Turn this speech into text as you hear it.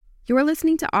You're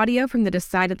listening to audio from the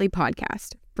Decidedly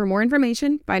podcast. For more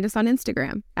information, find us on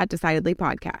Instagram at Decidedly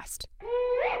Podcast.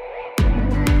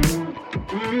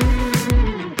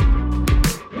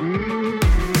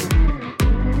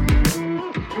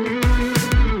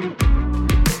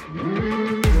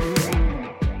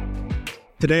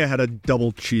 Today I had a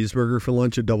double cheeseburger for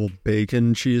lunch, a double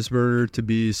bacon cheeseburger to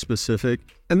be specific.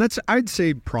 And that's, I'd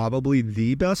say, probably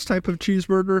the best type of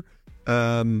cheeseburger.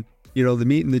 The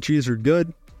meat and the cheese are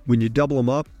good. When you double them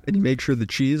up and you make sure the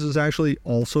cheese is actually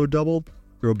also doubled,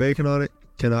 throw bacon on it,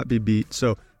 cannot be beat.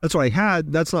 So that's what I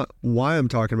had. That's not why I'm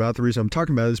talking about it. The reason I'm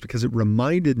talking about it is because it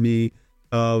reminded me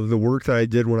of the work that I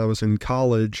did when I was in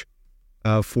college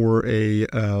for a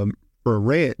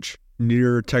ranch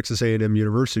near Texas A&M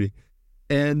University.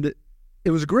 And it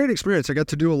was a great experience. I got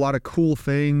to do a lot of cool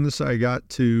things. I got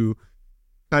to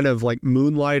kind of like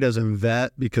moonlight as a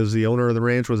vet because the owner of the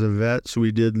ranch was a vet. So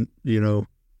we did,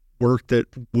 work that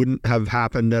wouldn't have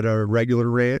happened at a regular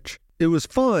ranch. It was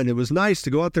fun. It was nice to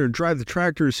go out there and drive the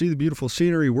tractor, see the beautiful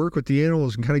scenery, work with the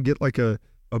animals, and kind of get like a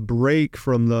break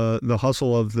from the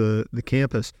hustle of the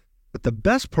campus. But the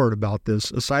best part about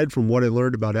this, aside from what I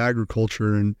learned about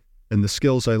agriculture and the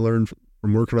skills I learned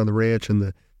from working on the ranch and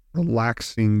the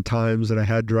relaxing times that I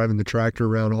had driving the tractor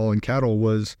around hauling cattle,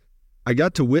 was I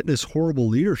got to witness horrible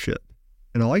leadership.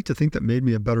 And I like to think that made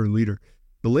me a better leader.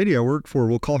 The lady I worked for,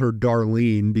 we'll call her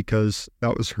Darlene because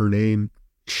that was her name.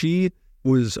 She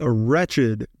was a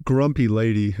wretched, grumpy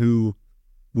lady who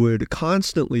would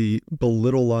constantly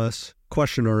belittle us,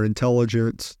 question our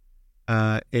intelligence,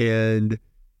 and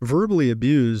verbally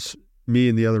abuse me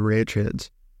and the other ranch hands.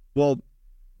 Well,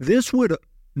 this would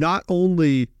not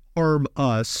only harm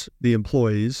us, the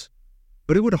employees,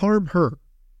 but it would harm her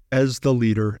as the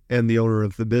leader and the owner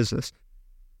of the business.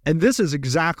 And this is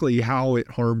exactly how it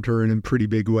harmed her in a pretty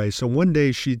big way. So one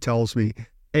day she tells me,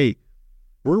 hey,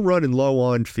 we're running low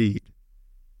on feed.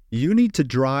 You need to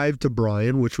drive to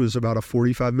Bryan, which was about a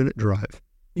 45-minute drive.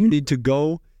 You need to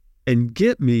go and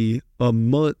get me a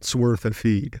month's worth of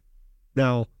feed.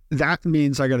 Now, that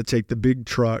means I got to take the big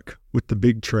truck with the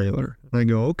big trailer. And I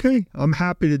go, okay, I'm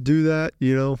happy to do that.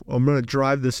 I'm going to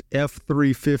drive this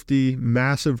F-350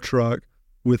 massive truck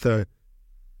with a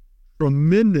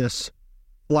tremendous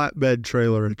flatbed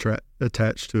trailer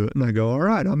attached to it. And I go, all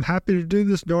right, I'm happy to do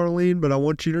this, Darlene, but I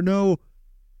want you to know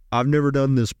I've never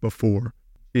done this before.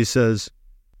 He says,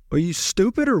 are you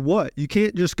stupid or what? You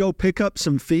can't just go pick up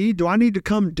some feed? Do I need to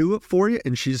come do it for you?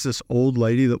 And she's this old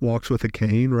lady that walks with a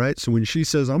cane, right? So when she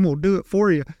says, I'm going to do it for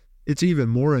you, it's even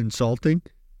more insulting.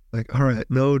 Like, all right,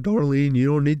 no, Darlene, you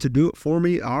don't need to do it for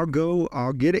me. I'll go,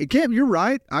 I'll get it. You're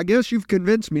right. I guess you've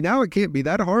convinced me now. It can't be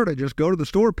that hard. I just go to the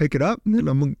store, pick it up, and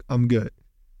then I'm good.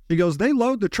 She goes, they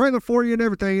load the trailer for you and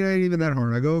everything. It ain't even that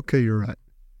hard. I go, okay, you're right.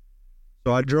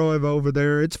 So I drove over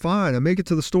there. It's fine. I make it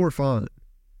to the store fine.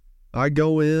 I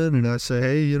go in and I say,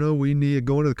 hey, we need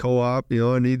going to the co-op.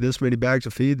 I need this many bags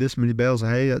of feed, this many bales of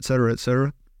hay, et cetera, et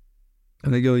cetera.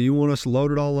 And they go, you want us to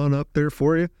load it all on up there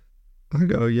for you? I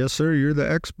go, yes, sir. You're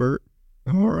the expert.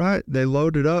 All right. They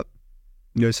load it up.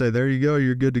 They say, there you go.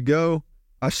 You're good to go.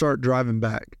 I start driving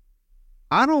back.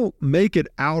 I don't make it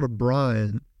out of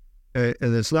Bryan, and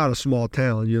it's not a small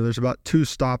town. There's about 2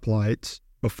 stoplights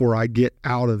before I get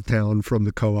out of town from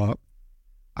the co-op.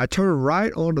 I turn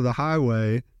right onto the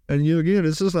highway. And again,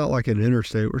 this is not like an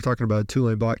interstate. We're talking about a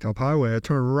 2-lane blacktop highway. I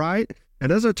turn right,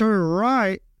 and as I turn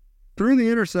right through the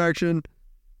intersection,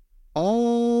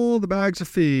 all the bags of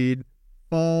feed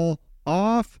fall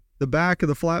off the back of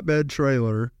the flatbed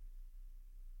trailer,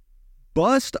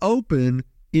 bust open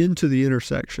into the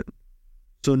intersection.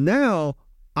 So now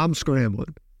I'm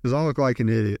scrambling because I look like an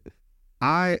idiot.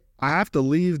 I have to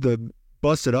leave the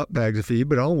busted up bags of feed,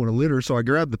 but I don't want to litter, so I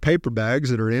grab the paper bags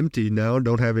that are empty now and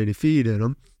don't have any feed in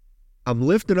them. I'm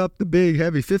lifting up the big,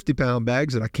 heavy 50-pound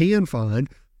bags that I can find,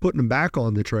 putting them back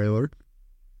on the trailer.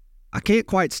 I can't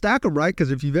quite stack them right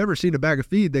because if you've ever seen a bag of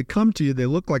feed, they come to you, they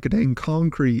look like a dang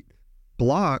concrete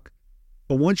block.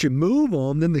 But once you move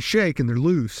them, then they shake and they're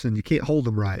loose and you can't hold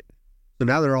them right. So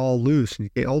now they're all loose and you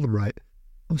can't hold them right.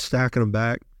 I'm stacking them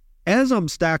back. As I'm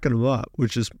stacking them up,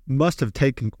 which must have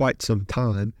taken quite some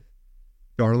time,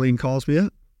 Darlene calls me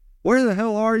up. Where the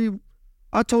hell are you?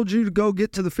 I told you to go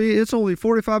get to the feed. It's only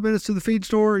 45 minutes to the feed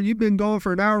store. You've been gone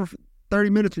for an hour, 30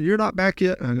 minutes, and you're not back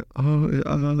yet. I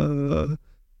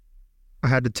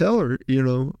had to tell her,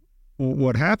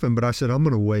 what happened, but I said, I'm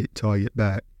going to wait till I get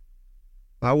back.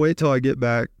 I wait till I get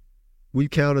back. We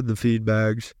counted the feed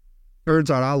bags.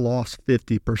 Turns out I lost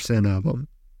 50% of them.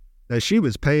 Now, she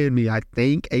was paying me, I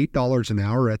think, $8 an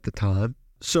hour at the time.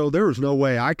 So there was no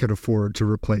way I could afford to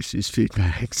replace these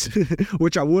feedbacks,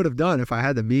 which I would have done if I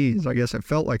had the means. I guess I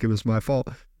felt like it was my fault.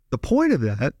 The point of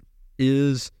that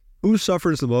is, who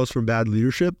suffers the most from bad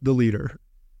leadership? The leader.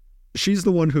 She's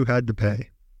the one who had to pay.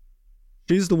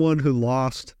 She's the one who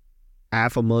lost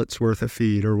half a month's worth of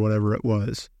feed or whatever it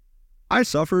was. I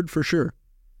suffered for sure.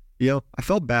 I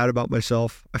felt bad about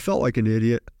myself. I felt like an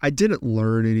idiot. I didn't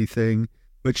learn anything,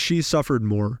 but she suffered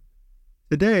more.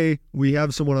 Today, we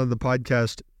have someone on the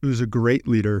podcast who's a great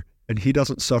leader, and he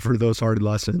doesn't suffer those hard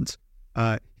lessons.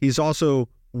 He's also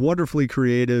wonderfully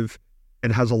creative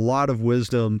and has a lot of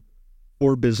wisdom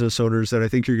for business owners that I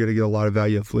think you're going to get a lot of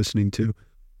value of listening to.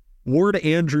 Ward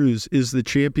Andrews is the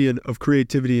champion of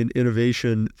creativity and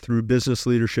innovation through business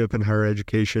leadership and higher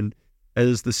education.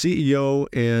 As the CEO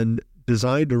and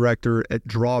design director at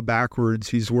Draw Backwards,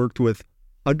 he's worked with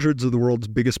hundreds of the world's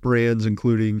biggest brands,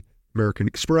 including American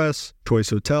Express,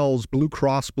 Choice Hotels, Blue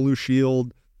Cross Blue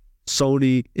Shield,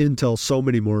 Sony, Intel, so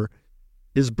many more.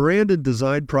 His brand and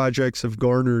design projects have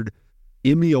garnered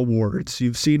Emmy Awards.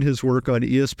 You've seen his work on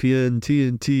ESPN,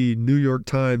 TNT, New York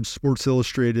Times, Sports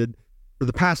Illustrated. For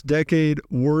the past decade,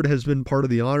 Ward has been part of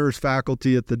the honors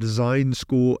faculty at the design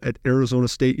school at Arizona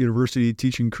State University,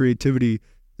 teaching creativity,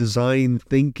 design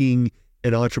thinking,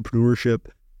 and entrepreneurship.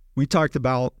 We talked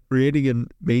about creating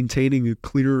and maintaining a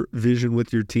clear vision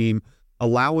with your team,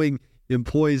 allowing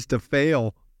employees to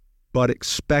fail, but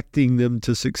expecting them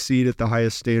to succeed at the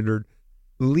highest standard,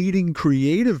 leading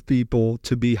creative people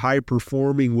to be high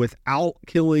performing without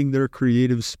killing their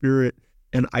creative spirit,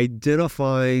 and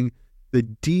identifying the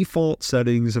default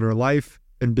settings in our life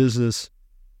and business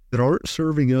that aren't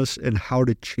serving us and how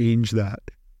to change that.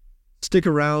 Stick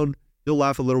around. You'll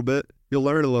laugh a little bit. You'll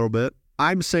learn a little bit.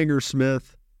 I'm Sanger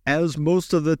Smith, as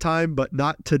most of the time, but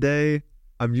not today.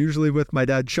 I'm usually with my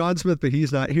dad, Sean Smith, but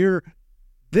he's not here.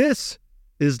 This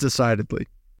is Decidedly.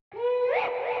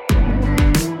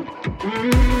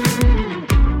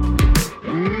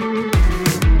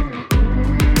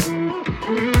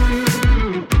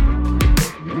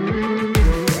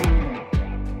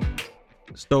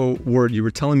 So, Ward, you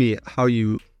were telling me how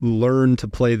you learned to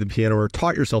play the piano or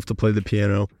taught yourself to play the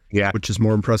piano, which is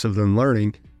more impressive than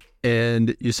learning.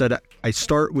 And you said, I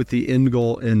start with the end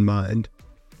goal in mind.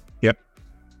 Yep.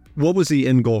 What was the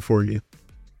end goal for you?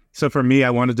 So for me, I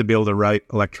wanted to be able to write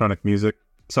electronic music.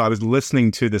 So I was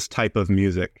listening to this type of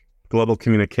music, Global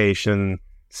Communication,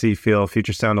 Seafield,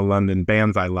 Future Sound of London,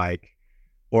 bands I like,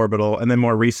 Orbital, and then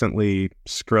more recently,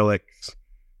 Skrillex,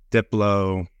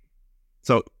 Diplo.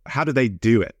 So how do they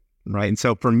do it, right? And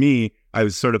so for me, I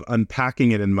was sort of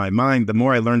unpacking it in my mind. The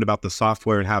more I learned about the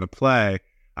software and how to play,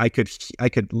 I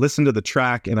could listen to the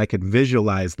track and I could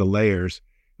visualize the layers.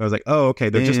 I was like, oh, okay,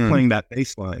 they're just playing that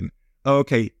bass line. Oh,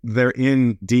 okay, they're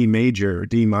in D major,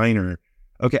 D minor.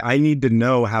 Okay, I need to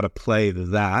know how to play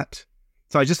that.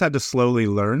 So I just had to slowly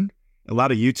learn. A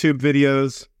lot of YouTube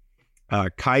videos.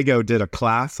 Kygo did a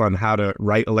class on how to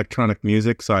write electronic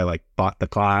music, so I bought the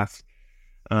class.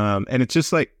 And it's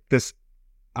just like this,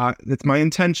 it's my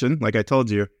intention, like I told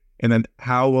you, and then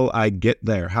how will I get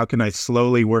there? How can I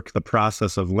slowly work the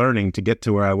process of learning to get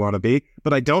to where I want to be?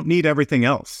 But I don't need everything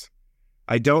else.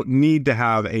 I don't need to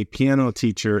have a piano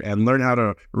teacher and learn how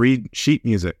to read sheet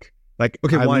music.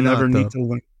 Okay, I why will never not, need to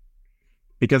learn,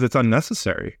 because it's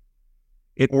unnecessary.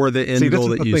 Or the end goal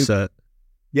that you set.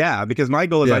 Yeah, because my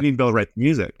goal is I need to be able to write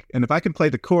music. And if I can play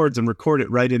the chords and record it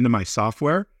right into my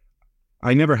software,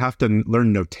 I never have to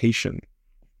learn notation.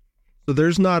 So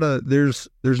there's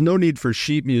no need for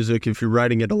sheet music if you're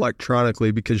writing it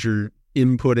electronically, because you're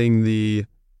inputting the,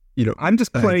 I'm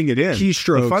just playing it in.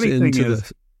 Keystrokes the funny into thing is,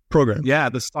 the program. Yeah,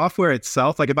 the software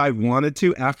itself, if I wanted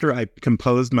to, after I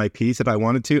composed my piece, if I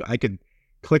wanted to, I could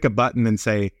click a button and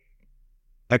say,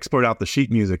 export out the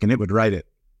sheet music, and it would write it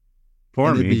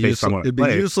for me based on what it'd be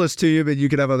useless to you, but you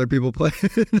could have other people play.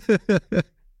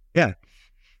 Yeah.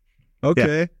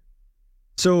 Okay. Yeah.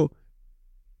 So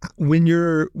when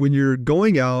you're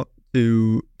going out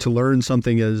to learn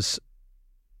something as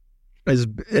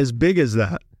big as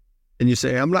that, and you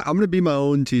say, I'm going to be my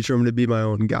own teacher, I'm going to be my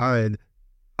own guide,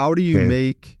 how do you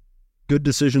make good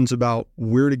decisions about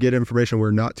where to get information,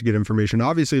 where not to get information?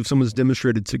 Obviously, if someone's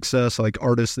demonstrated success, like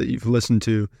artists that you've listened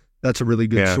to, that's a really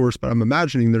good source, but I'm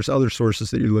imagining there's other sources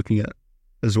that you're looking at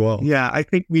as well. Yeah, I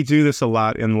think we do this a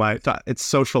lot in life. It's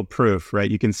social proof, right?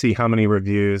 You can see how many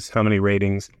reviews, how many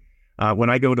ratings. When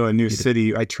I go to a new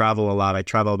city, I travel a lot. I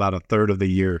travel about a third of the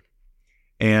year.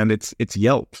 And it's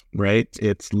Yelp, right?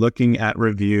 It's looking at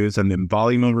reviews and the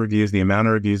volume of reviews, the amount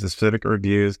of reviews, the specific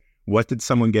reviews. What did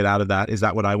someone get out of that? Is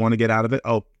that what I want to get out of it?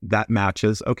 Oh, that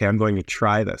matches. Okay, I'm going to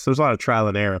try this. There's a lot of trial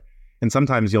and error. And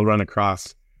sometimes you'll run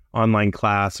across online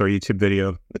class or YouTube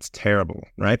video. It's terrible,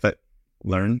 right? But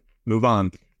learn, move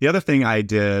on. The other thing I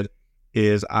did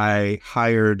is I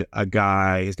hired a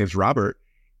guy, his name's Robert,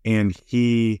 and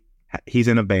he's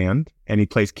in a band and he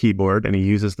plays keyboard and he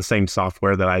uses the same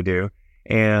software that I do.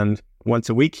 And once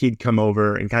a week, he'd come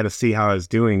over and kind of see how I was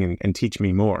doing and teach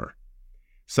me more.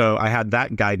 So I had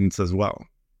that guidance as well.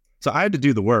 So I had to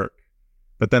do the work,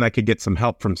 but then I could get some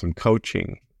help from some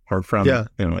coaching or from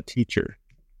a teacher.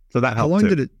 So that helped.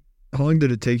 How long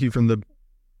did it take you from the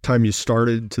time you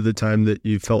started to the time that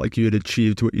you felt like you had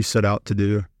achieved what you set out to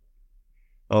do?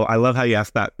 Oh, I love how you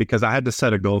asked that, because I had to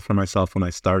set a goal for myself when I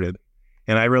started,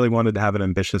 and I really wanted to have an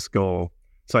ambitious goal.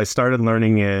 So I started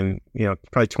learning in,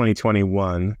 probably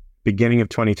 2021, beginning of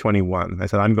 2021. I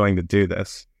said, I'm going to do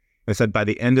this. I said, by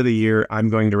the end of the year, I'm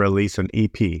going to release an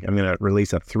EP. I'm going to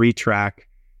release a 3-track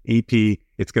EP.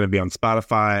 It's going to be on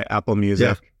Spotify, Apple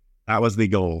Music. Yeah. That was the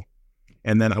goal.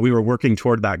 And then we were working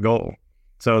toward that goal.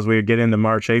 So as we would get into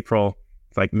March, April,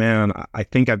 it's like, man, I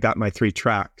think I've got my 3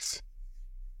 tracks,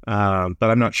 but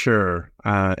I'm not sure.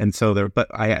 But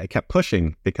I kept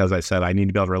pushing because I said, I need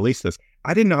to be able to release this.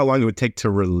 I didn't know how long it would take to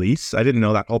release. I didn't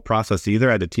know that whole process either.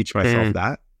 I had to teach myself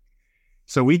that.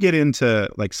 So we get into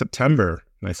like September,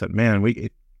 and I said, man,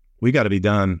 we got to be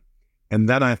done. And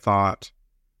then I thought,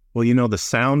 well, the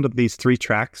sound of these 3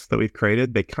 tracks that we've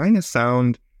created, they kind of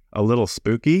sound a little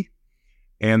spooky,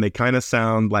 and they kind of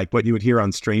sound like what you would hear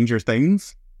on Stranger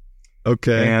Things.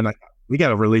 Okay. And we got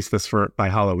to release this by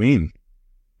Halloween.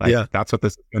 That's what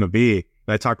this is going to be.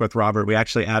 And I talked with Robert. We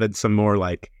actually added some more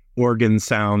like organ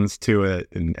sounds to it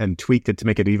and tweaked it to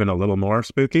make it even a little more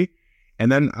spooky.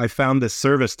 And then I found this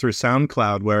service through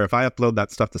SoundCloud where if I upload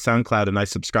that stuff to SoundCloud and I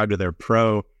subscribe to their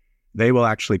Pro, they will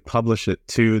actually publish it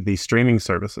to the streaming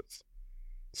services.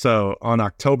 So on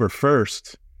October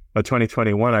 1st of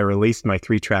 2021, I released my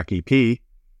 3-track EP,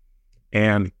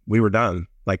 and we were done.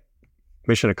 Like,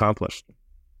 mission accomplished.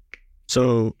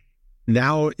 So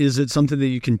now, is it something that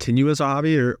you continue as a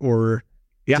hobby, or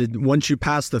once you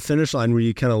pass the finish line, were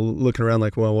you kind of looking around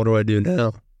like, well, what do I do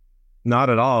now?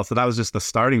 Not at all. So that was just the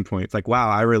starting point. It's like, wow,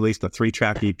 I released a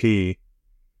 3-track EP.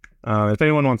 If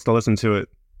anyone wants to listen to it,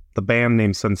 the band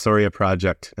named Sensoria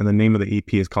Project, and the name of the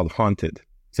EP is called Haunted.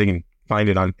 So you can find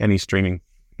it on any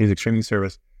music streaming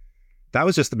service. That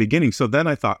was just the beginning. So then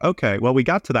I thought, okay, well, we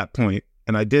got to that point,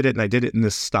 and I did it in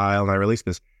this style, and I released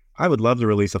this. I would love to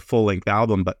release a full-length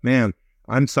album, but man,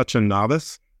 I'm such a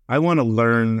novice. I want to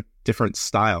learn different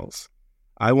styles.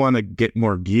 I want to get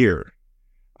more gear.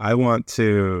 I want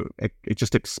to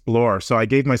just explore. So I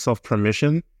gave myself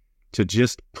permission to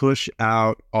just push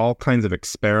out all kinds of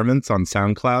experiments on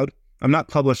SoundCloud. I'm not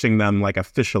publishing them like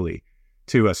officially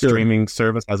to a streaming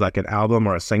service as like an album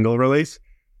or a single release.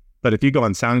 But if you go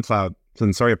on SoundCloud,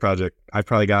 Sensoria Project, I've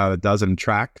probably got a dozen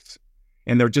tracks,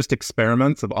 and they're just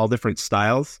experiments of all different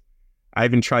styles. I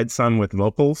even tried some with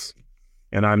vocals,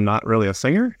 and I'm not really a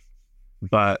singer,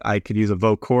 but I could use a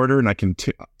vocoder and I can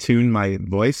tune my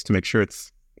voice to make sure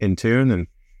it's in tune, and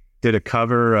did a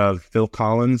cover of Phil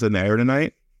Collins in the Air Tonight.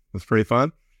 It was pretty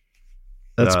fun.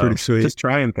 That's pretty sweet. Just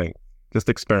trying things, just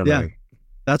experimenting. Yeah,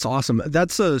 that's awesome.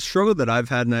 That's a struggle that I've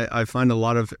had, and I find a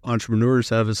lot of entrepreneurs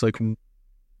have, is like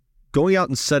going out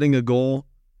and setting a goal.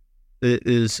 It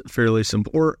is fairly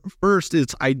simple. Or first,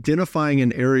 it's identifying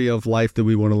an area of life that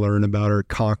we want to learn about or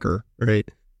conquer, right?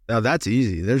 Now that's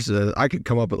easy. I could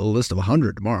come up with a list of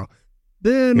 100 tomorrow.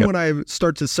 Then when I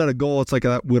start to set a goal, it's like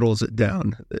that whittles it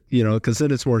down, because then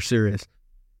it's more serious.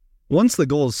 Once the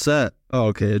goal is set,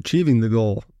 achieving the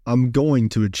goal, I'm going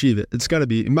to achieve it.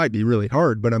 It might be really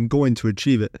hard, but I'm going to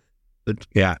achieve it. The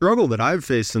struggle that I've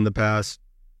faced in the past,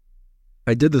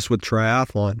 I did this with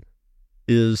triathlon,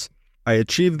 is I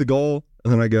achieve the goal,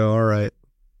 and then I go, all right,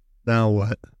 now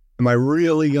what? Am I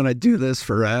really going to do this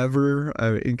forever?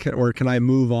 Or can I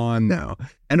move on now?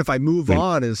 And if I move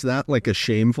on, is that like a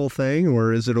shameful thing?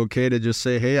 Or is it okay to just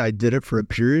say, hey, I did it for a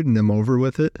period and I'm over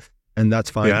with it? And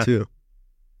that's fine too.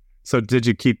 So did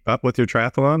you keep up with your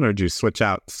triathlon, or did you switch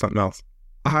out to something else?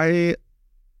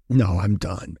 No, I'm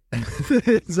done.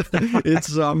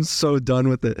 I'm so done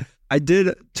with it. I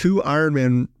did 2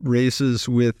 Ironman races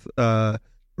with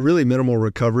really minimal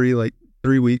recovery, like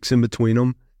 3 weeks in between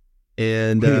them.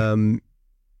 And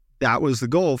that was the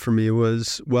goal for me,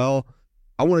 was, well,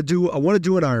 I want to do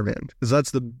an Ironman, because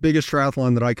that's the biggest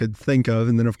triathlon that I could think of.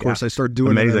 And then of course I start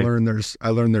doing it, and I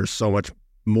learned there's so much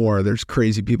more. There's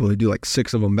crazy people who do like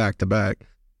 6 of them back to back.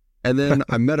 And then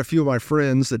I met a few of my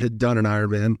friends that had done an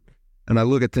Ironman, and I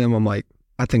look at them, I'm like,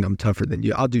 I think I'm tougher than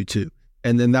you. I'll do 2.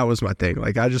 And then that was my thing.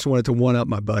 Like, I just wanted to one up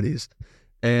my buddies.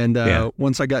 And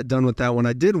once I got done with that one,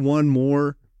 I did one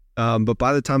more. But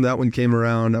by the time that one came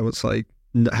around, I was like,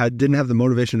 didn't have the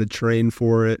motivation to train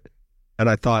for it. And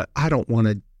I thought, I don't want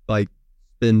to like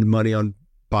spend money on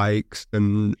bikes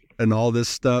and all this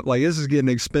stuff. Like, this is getting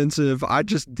expensive. I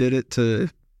just did it to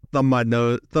put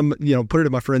it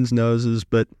in my friends' noses.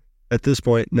 But at this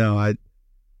point, no,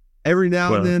 every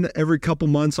now and then, every couple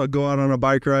months, I'll go out on a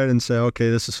bike ride and say, okay,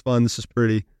 this is fun. This is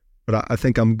pretty. But I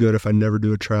think I'm good if I never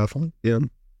do a triathlon again.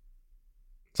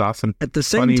 It's awesome. At the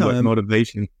same time, what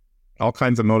motivation, all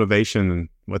kinds of motivation and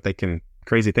what they can,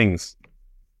 crazy things.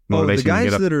 Motivation.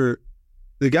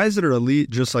 The guys that are elite,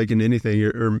 just like in anything,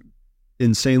 are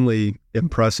insanely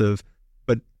impressive.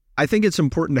 But I think it's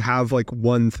important to have like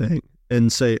one thing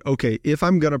and say, okay, if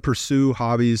I'm going to pursue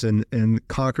hobbies and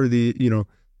conquer these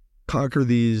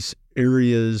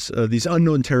areas, these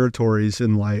unknown territories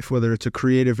in life, whether it's a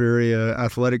creative area,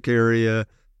 athletic area,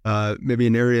 maybe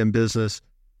an area in business,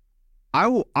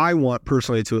 I want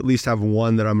personally to at least have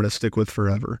one that I'm going to stick with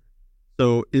forever.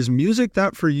 So is music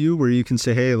that for you, where you can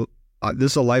say, hey,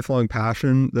 this is a lifelong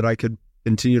passion that I could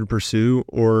continue to pursue,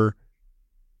 or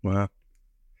wow,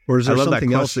 or is there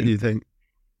something else that you think?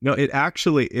 No, it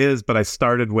actually is, but I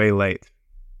started way late.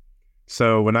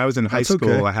 So when I was in high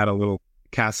school, I had a little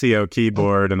Casio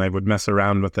keyboard and I would mess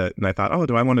around with it. And I thought,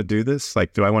 do I want to do this?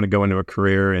 Like, do I want to go into a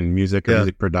career in music or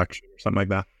music production or something like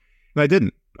that? And I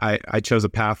didn't. I chose a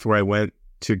path where I went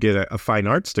to get a fine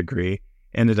arts degree,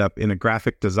 ended up in a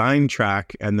graphic design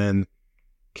track, and then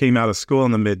came out of school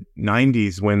in the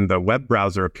mid-90s when the web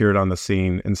browser appeared on the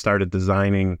scene and started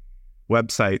designing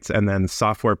websites and then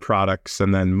software products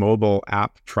and then mobile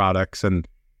app products, and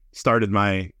started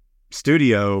my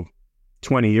studio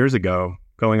 20 years ago,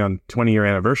 going on 20-year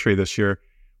anniversary this year.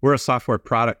 We're a software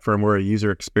product firm. We're a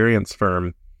user experience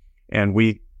firm, and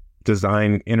we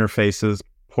design interfaces,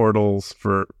 portals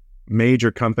for major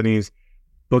companies,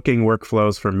 booking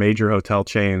workflows for major hotel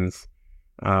chains,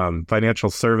 financial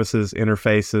services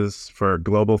interfaces for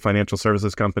global financial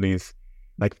services companies.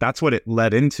 Like, that's what it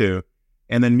led into.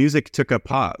 And then music took a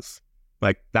pause.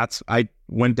 Like, I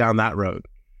went down that road.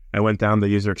 I went down the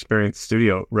user experience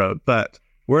studio road. But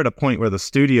we're at a point where the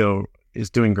studio is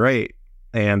doing great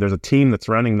and there's a team that's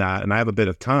running that. And I have a bit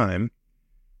of time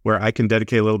where I can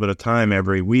dedicate a little bit of time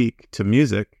every week to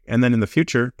music. And then in the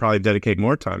future, probably dedicate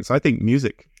more time. So I think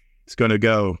music is going to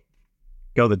go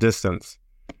the distance.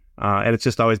 And it's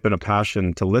just always been a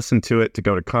passion to listen to it, to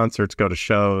go to concerts, go to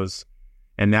shows.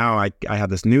 And now I have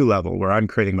this new level where I'm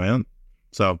creating my own.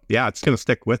 So yeah, it's going to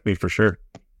stick with me for sure.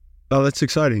 Oh, that's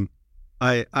exciting.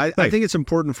 I think it's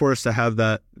important for us to have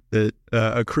that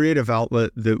a creative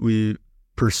outlet that we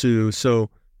pursue.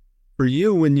 So for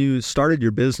you, when you started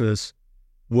your business,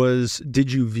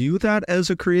 did you view that as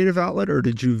a creative outlet, or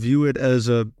did you view it as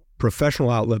a professional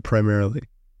outlet primarily?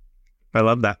 I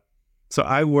love that. So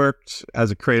I worked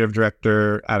as a creative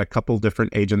director at a couple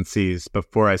different agencies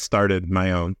before I started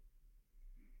my own.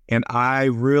 And I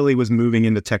really was moving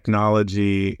into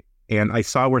technology, and I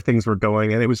saw where things were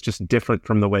going, and it was just different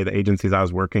from the way the agencies I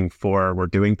was working for were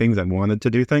doing things and wanted to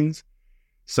do things.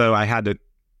 So I had to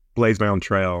blaze my own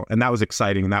trail, and that was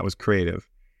exciting, and that was creative.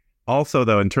 Also,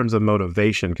 though, in terms of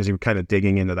motivation, because you were kind of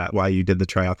digging into that, why you did the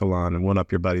triathlon and one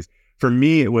up your buddies. For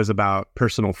me, it was about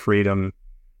personal freedom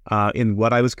in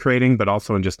what I was creating, but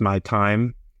also in just my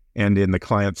time and in the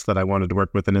clients that I wanted to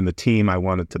work with and in the team I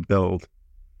wanted to build.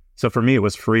 So for me, it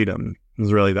was freedom. It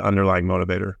was really the underlying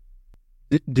motivator.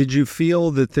 Did you feel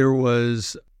that there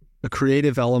was a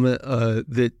creative element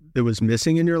that was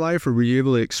missing in your life, or were you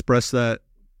able to express that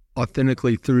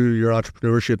authentically through your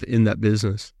entrepreneurship in that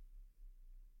business?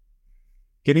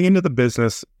 Getting into the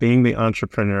business, being the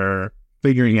entrepreneur,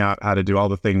 figuring out how to do all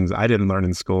the things I didn't learn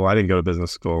in school. I didn't go to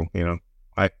business school.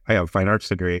 I have a fine arts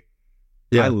degree.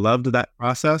 Yeah. I loved that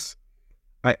process.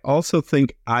 I also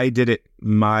think I did it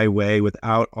my way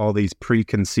without all these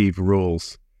preconceived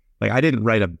rules. Like, I didn't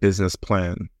write a business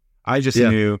plan. I just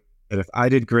knew that if I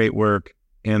did great work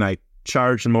and I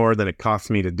charged more than it cost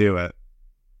me to do it,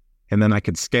 and then I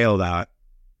could scale that,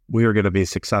 we were going to be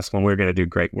successful and we were going to do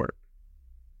great work.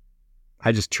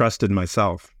 I just trusted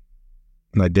myself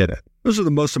and I did it. Those are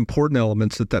the most important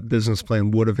elements that business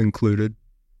plan would have included.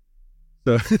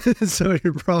 So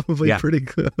you're probably pretty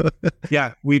good.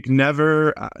 Yeah, we've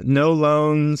never, no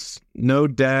loans, no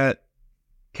debt,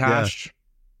 cash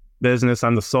business.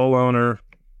 I'm the sole owner.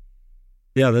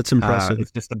 Yeah, that's impressive.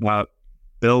 It's just about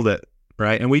build it,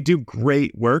 right? And we do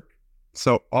great work.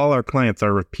 So all our clients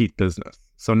are repeat business.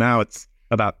 So now it's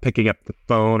about picking up the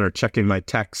phone or checking my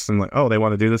texts and like, oh, they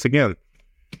want to do this again.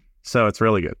 So it's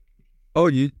really good. Oh,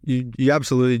 you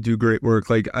absolutely do great work.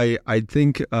 Like I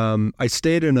think I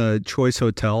stayed in a Choice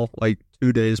hotel like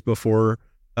 2 days before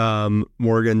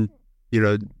Morgan,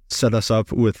 set us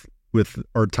up with with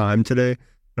our time today.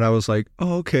 And I was like,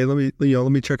 oh, okay, let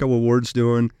me check out what Ward's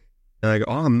doing. And I go,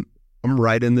 oh, I'm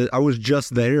right in the, I was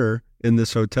just there in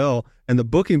this hotel. And the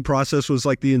booking process was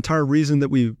like the entire reason that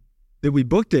we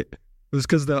booked it. It was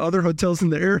because the other hotels in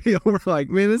the area were like,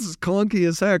 man, this is clunky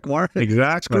as heck. Why?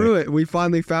 Exactly. Screw it. We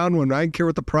finally found one. I didn't care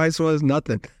what the price was,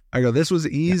 nothing. I go, this was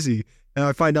easy. Yeah. And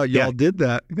I find out y'all did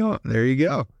that. I go, there you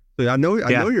go. So I know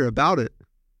you're about it.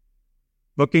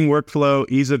 Booking workflow,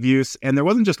 ease of use. And there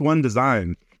wasn't just one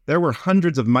design. There were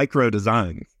hundreds of micro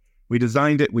designs. We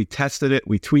designed it, we tested it,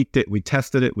 we tweaked it, we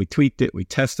tested it, we tweaked it, we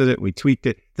tested it, we tweaked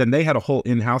it. Then they had a whole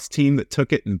in-house team that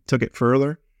took it and took it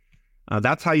further.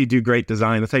 That's how you do great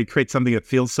design. That's how you create something that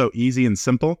feels so easy and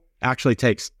simple. Actually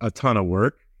takes a ton of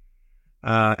work.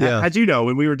 As you know,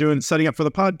 when we were setting up for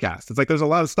the podcast, it's like there's a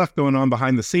lot of stuff going on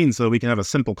behind the scenes so we can have a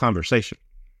simple conversation.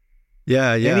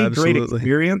 Any absolutely. great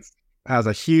experience has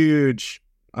a huge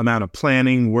amount of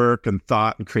planning, work, and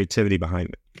thought and creativity behind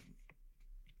it.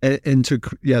 And to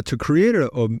create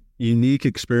a unique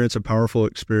experience, a powerful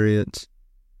experience,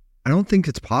 I don't think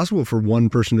it's possible for one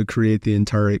person to create the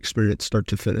entire experience start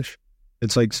to finish.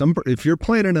 It's like if you're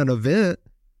planning an event,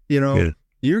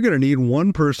 you're going to need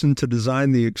one person to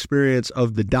design the experience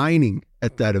of the dining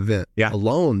at that event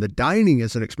alone. The dining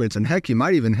is an experience. And heck, you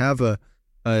might even have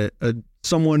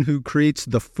someone who creates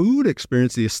the food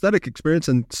experience, the aesthetic experience,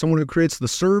 and someone who creates the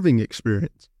serving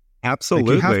experience.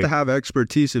 Absolutely. Like you have to have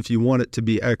expertise if you want it to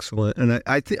be excellent. And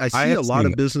I see a lot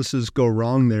of businesses go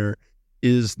wrong there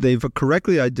is they've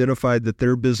correctly identified that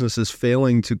their business is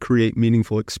failing to create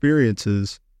meaningful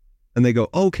experiences. And they go,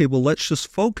 okay, well, let's just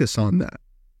focus on that.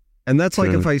 And that's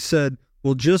like if I said,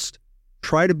 well, just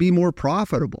try to be more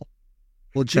profitable.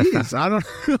 Well, geez, I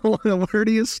don't know. Where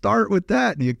do you start with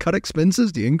that? Do you cut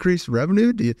expenses? Do you increase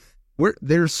revenue?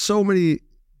 There's so many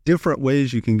different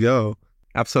ways you can go.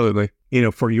 Absolutely.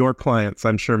 For your clients,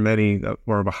 I'm sure many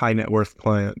more of a high net worth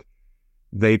client,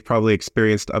 they've probably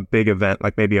experienced a big event,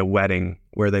 like maybe a wedding,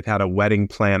 where they've had a wedding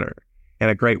planner. And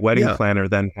a great wedding planner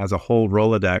then has a whole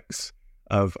Rolodex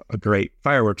of a great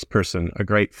fireworks person, a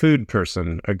great food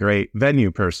person, a great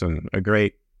venue person, a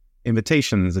great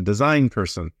invitations, a design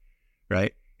person,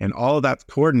 right? And all of that's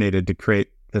coordinated to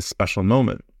create this special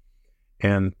moment.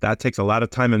 And that takes a lot of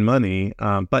time and money,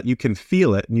 but you can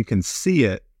feel it and you can see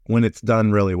it when it's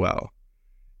done really well.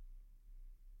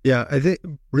 Yeah, I think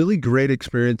really great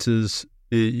experiences,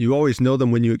 you always know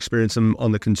them when you experience them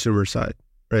on the consumer side,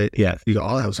 right? Yeah. You go,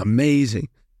 oh, that was amazing.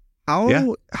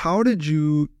 How did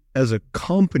you, as a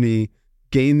company,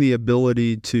 gain the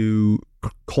ability to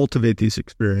cultivate these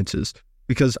experiences?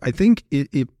 Because I think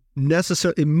it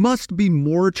must be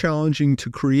more challenging to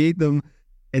create them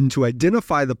and to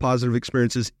identify the positive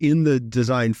experiences in the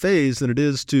design phase than it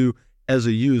is to as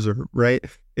a user, right?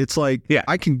 It's like,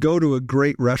 I can go to a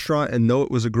great restaurant and know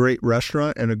it was a great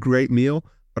restaurant and a great meal,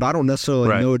 but I don't necessarily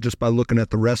know it just by looking at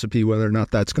the recipe whether or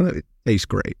not that's going to taste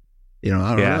great. I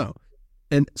don't know.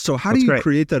 And so how do you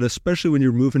create that, especially when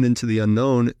you're moving into the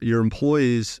unknown? Your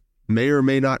employees may or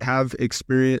may not have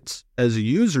experience as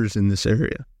users in this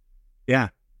area. Yeah,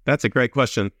 that's a great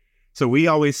question. So we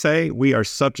always say we are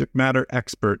subject matter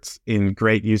experts in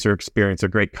great user experience or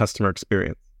great customer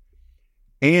experience.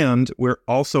 And we're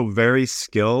also very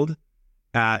skilled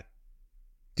at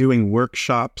doing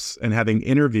workshops and having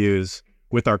interviews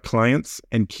with our clients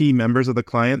and key members of the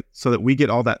client so that we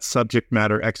get all that subject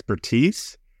matter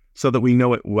expertise so that we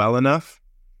know it well enough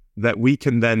that we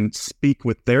can then speak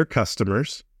with their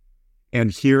customers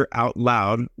and hear out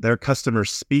loud their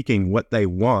customers speaking what they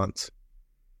want.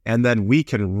 And then we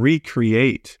can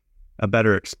recreate a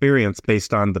better experience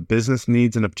based on the business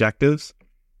needs and objectives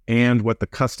and what the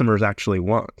customers actually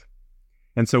want.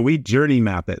 And so we journey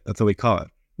map it. That's what we call it.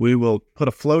 We will put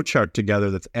a flow chart together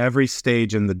that's every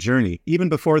stage in the journey, even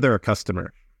before they're a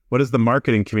customer. What is the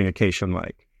marketing communication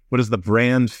like? What does the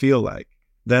brand feel like?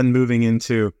 Then moving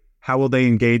into how will they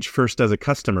engage first as a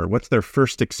customer? What's their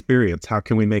first experience? How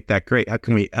can we make that great? How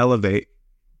can we elevate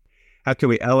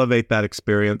that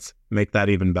experience, make that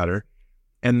even better?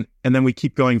 And then we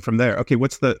keep going from there. Okay,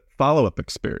 what's the follow-up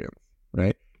experience,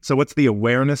 right? So what's the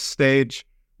awareness stage?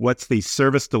 What's the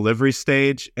service delivery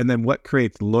stage? And then what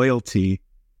creates loyalty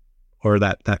or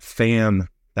that fan,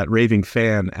 that raving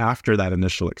fan after that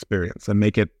initial experience and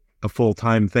make it a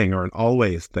full-time thing or an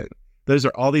always thing? Those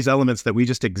are all these elements that we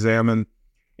just examine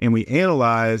and we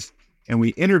analyze and we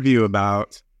interview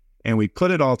about and we put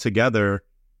it all together.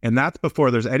 And that's before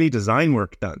there's any design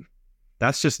work done.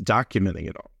 That's just documenting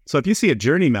it all. So if you see a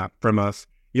journey map from us,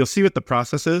 you'll see what the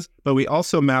process is, but we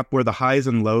also map where the highs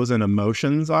and lows and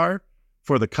emotions are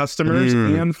for the customers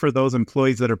and for those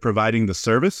employees that are providing the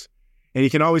service. And you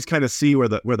can always kind of see where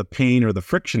the pain or the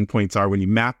friction points are when you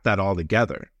map that all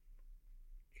together.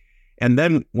 And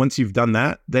then once you've done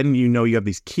that, then you know you have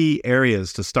these key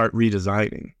areas to start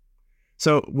redesigning.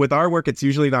 So with our work, it's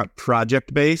usually not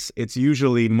project-based. It's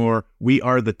usually more, we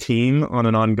are the team on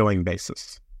an ongoing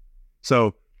basis.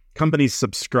 So companies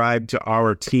subscribe to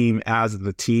our team as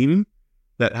the team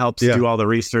that helps do all the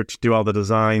research, do all the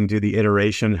design, do the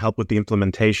iteration, help with the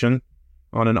implementation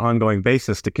on an ongoing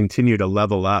basis to continue to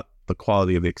level up the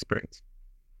quality of the experience.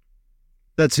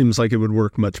 That seems like it would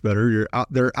work much better.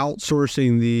 They're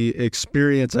outsourcing the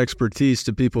experience expertise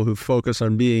to people who focus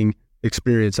on being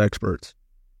experience experts.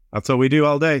 That's what we do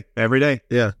all day, every day.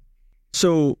 Yeah.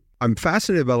 So I'm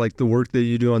fascinated by like the work that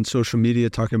you do on social media,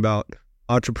 talking about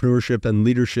entrepreneurship and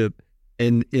leadership.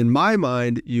 And in my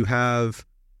mind, you have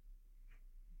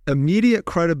immediate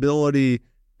credibility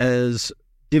as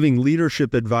giving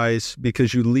leadership advice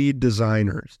because you lead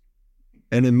designers.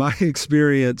 And in my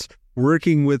experience,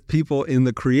 working with people in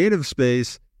the creative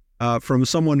space, from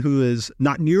someone who is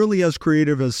not nearly as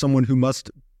creative as someone who must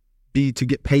be to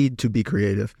get paid to be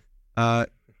creative,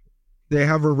 they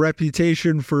have a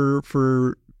reputation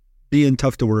for being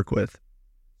tough to work with.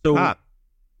 So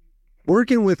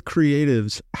working with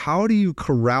creatives, how do you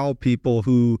corral people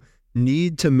who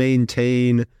need to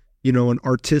maintain, an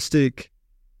artistic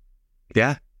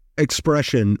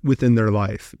expression within their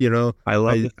life? I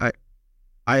love it.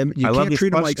 You can't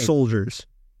treat them like soldiers.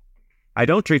 I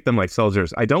don't treat them like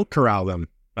soldiers. I don't corral them.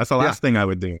 That's the last thing I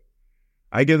would do.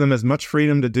 I give them as much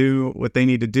freedom to do what they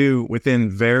need to do within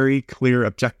very clear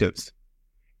objectives.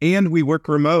 And we work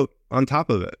remote on top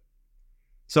of it.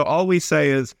 So all we say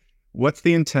is, what's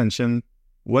the intention?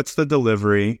 What's the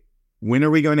delivery? When are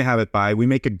we going to have it by? We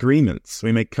make agreements.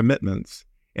 We make commitments.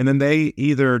 And then they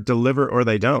either deliver or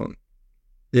they don't.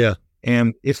 Yeah.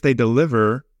 And if they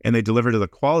deliver and they deliver to the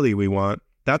quality we want,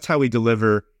 that's how we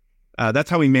deliver. That's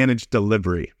how we manage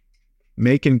delivery.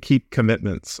 Make and keep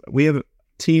commitments. We have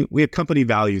company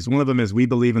values. One of them is we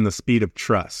believe in the speed of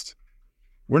trust.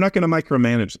 We're not going to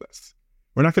micromanage this.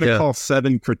 We're not going to call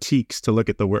 7 critiques to look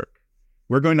at the work.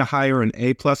 We're going to hire an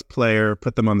A+ player,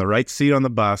 put them on the right seat on the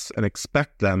bus, and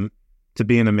expect them to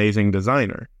be an amazing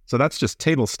designer. So that's just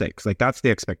table stakes. Like, that's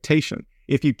the expectation.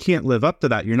 If you can't live up to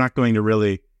that, you're not going to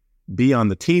really be on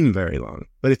the team very long.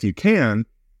 But if you can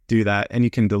do that and you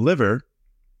can deliver,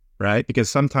 right? Because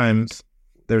sometimes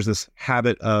there's this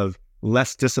habit of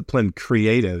less disciplined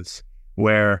creatives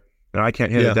where I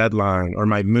can't hit a deadline, or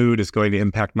my mood is going to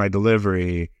impact my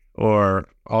delivery, or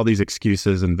all these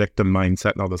excuses and victim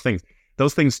mindset and all those things.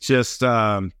 Those things just,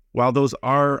 while those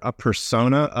are a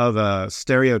persona of a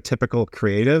stereotypical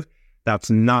creative,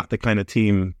 that's not the kind of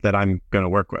team that I'm going to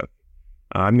work with.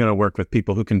 I'm going to work with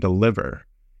people who can deliver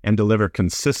and deliver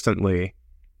consistently,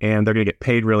 and they're going to get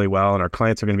paid really well, and our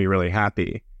clients are going to be really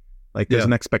happy. Like, there's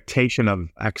an expectation of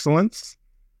excellence.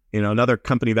 Another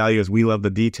company value is we love the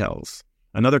details.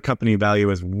 Another company value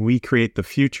is we create the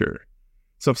future.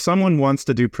 So if someone wants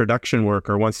to do production work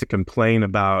or wants to complain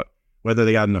about whether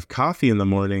they got enough coffee in the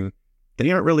morning,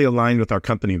 they aren't really aligned with our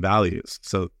company values.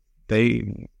 So they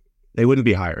wouldn't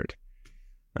be hired.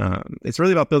 It's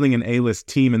really about building an A-list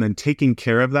team and then taking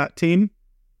care of that team.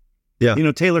 Yeah.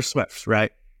 Taylor Swift,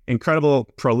 right? Incredible,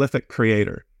 prolific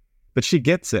creator. But she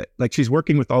gets it. Like, she's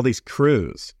working with all these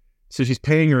crews. So she's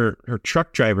paying her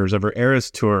truck drivers of her Eras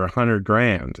tour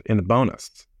 $100,000 in a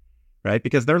bonus, right?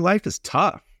 Because their life is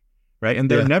tough, right?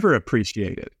 And they're never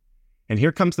appreciated. And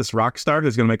here comes this rock star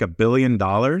who's going to make $1 billion,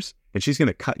 and she's going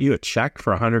to cut you a check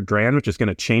for $100,000, which is going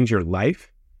to change your life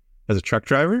as a truck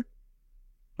driver.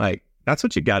 Like, that's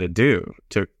what you got to do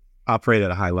to operate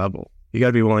at a high level. You got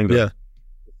to be willing to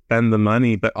spend the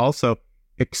money, but also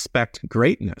expect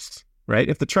greatness, right?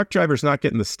 If the truck driver's not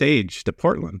getting the stage to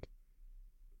Portland,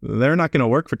 they're not going to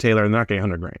work for Taylor, and they're not getting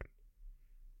 $100,000.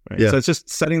 Right? So it's just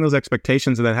setting those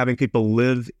expectations and then having people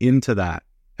live into that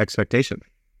expectation.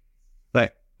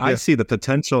 Like, I see the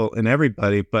potential in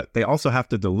everybody, but they also have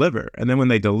to deliver. And then when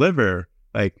they deliver,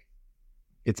 like,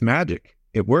 it's magic.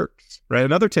 It works, right?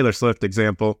 Another Taylor Swift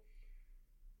example.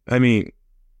 I mean,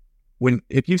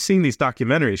 if you've seen these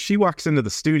documentaries, she walks into the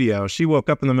studio, she woke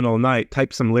up in the middle of the night,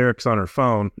 typed some lyrics on her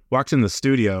phone, walks in the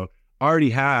studio,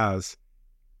 already has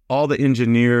all the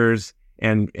engineers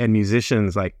and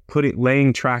musicians like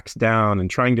laying tracks down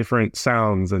and trying different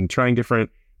sounds and trying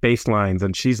different bass lines.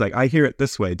 And she's like, I hear it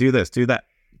this way, do this, do that.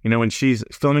 When she's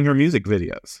filming her music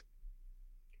videos,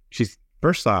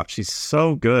 first off, she's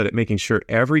so good at making sure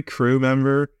every crew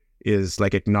member is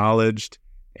like acknowledged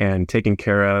and taken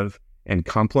care of and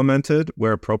complimented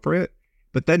where appropriate.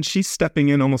 But then she's stepping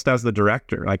in almost as the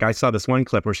director. Like, I saw this one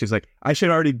clip where she's like, I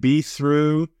should already be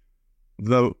through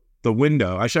the the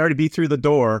window. I should already be through the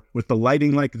door with the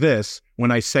lighting like this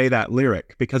when I say that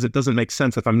lyric, because it doesn't make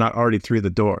sense if I'm not already through the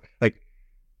door. Like,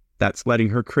 that's letting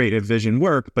her creative vision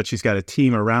work, but she's got a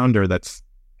team around her that's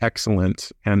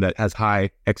excellent and that has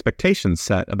high expectations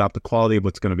set about the quality of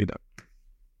what's going to be done.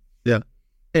 Yeah.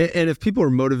 And if people are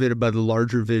motivated by the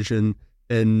larger vision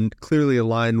and clearly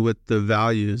aligned with the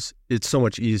values, it's so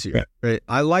much easier, right?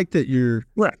 I like that your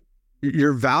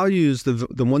values,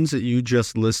 the ones that you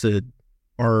just listed,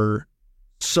 are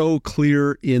so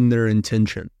clear in their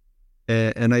intention.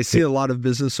 And I see a lot of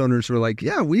business owners who are like,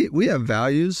 yeah, we have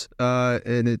values,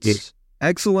 and it's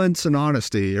excellence and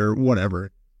honesty or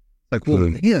whatever. Like, well,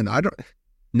 man,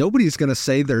 nobody's going to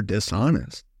say they're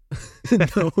dishonest.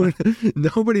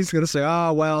 Nobody's going to say,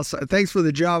 oh, well, thanks for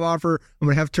the job offer, I'm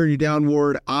going to have to turn you down,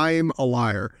 Ward. I'm a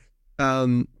liar.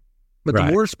 But the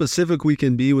more specific we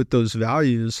can be with those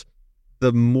values,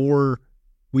 the more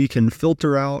we can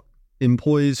filter out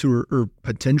employees who are, or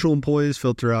potential employees,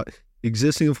 filter out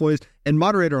existing employees, and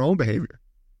moderate our own behavior.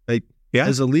 Like,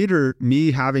 as a leader,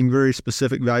 me having very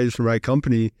specific values for my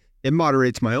company, it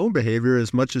moderates my own behavior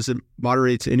as much as it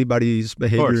moderates anybody's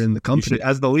behavior in the company.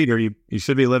 As the leader, you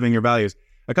should be living your values.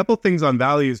 A couple of things on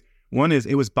values. One is,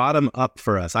 it was bottom up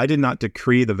for us. I did not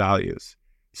decree the values.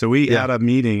 So we had a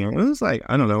meeting, it was like,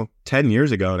 10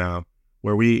 years ago now,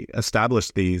 where we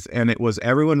established these, and it was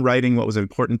everyone writing what was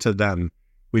important to them.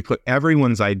 We put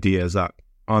everyone's ideas up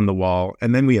on the wall,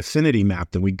 and then we affinity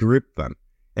mapped and we grouped them.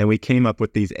 And we came up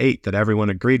with these 8 that everyone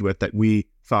agreed with that we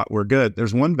thought were good.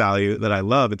 There's one value that I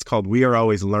love. It's called "We are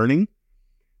always learning."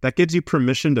 That gives you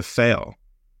permission to fail,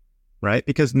 right?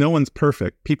 Because no one's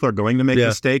perfect. People are going to make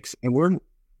mistakes, and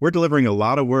we're delivering a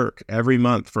lot of work every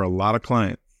month for a lot of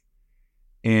clients.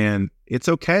 And it's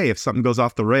okay if something goes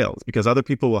off the rails, because other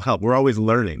people will help. We're always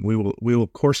learning. We will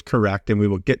course correct, and we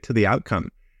will get to the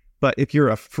outcome. But if you're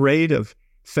afraid of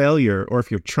failure, or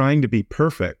if you're trying to be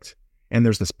perfect and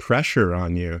there's this pressure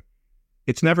on you,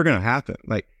 it's never going to happen.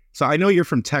 Like, so I know you're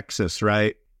from Texas,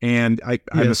 right? And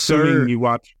I'm assuming you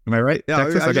watch, am I right? Yeah,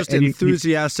 Texas? I just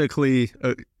enthusiastically,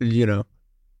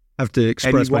 have to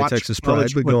express my Texas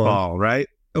pride. But go on. Right?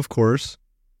 Of course.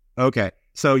 Okay.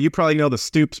 So you probably know the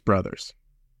Stoops brothers.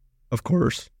 Of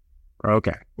course.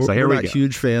 Okay. So here we're we not go.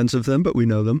 Huge fans of them, but we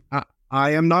know them.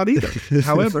 I am not either.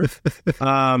 However,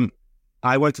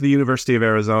 I went to the University of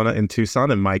Arizona in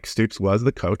Tucson, and Mike Stoops was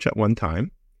the coach at one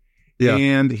time. Yeah.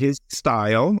 And his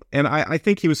style, and I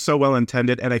think he was so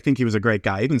well-intended, and I think he was a great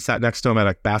guy. I even sat next to him at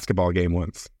a basketball game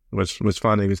once, which was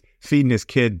fun. He was feeding his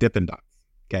kid Dippin' Dots.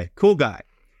 Okay, cool guy.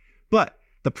 But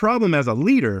the problem as a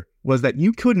leader was that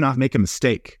you could not make a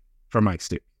mistake for Mike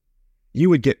Stoops. You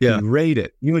would get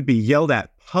berated. You would be yelled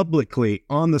at publicly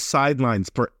on the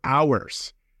sidelines for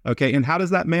hours. Okay, and how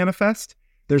does that manifest?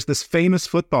 There's this famous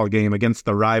football game against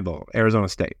the rival, Arizona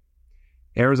State.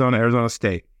 Arizona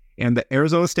State. And the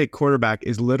Arizona State quarterback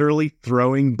is literally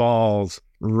throwing balls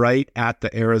right at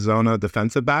the Arizona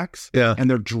defensive backs, and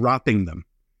they're dropping them.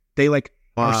 They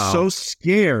are so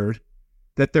scared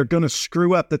that they're going to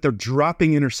screw up that they're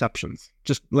dropping interceptions,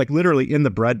 just like literally in the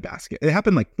breadbasket. It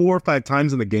happened like 4 or 5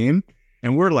 times in the game,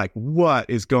 and we're like, what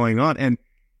is going on?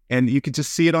 And you could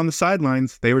just see it on the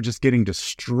sidelines. They were just getting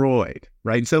destroyed,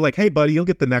 right? And so like, hey, buddy, you'll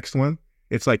get the next one.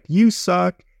 It's like, you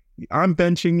suck. I'm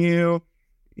benching you.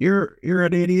 You're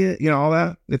an idiot. You know, all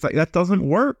that. It's like, that doesn't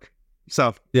work.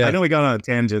 So I know we got on a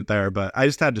tangent there, but I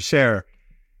just had to share.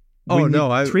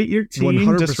 I treat your team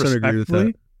 100% agree with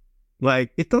that.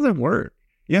 Like, it doesn't work.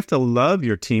 You have to love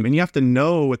your team, and you have to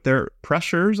know what their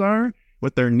pressures are,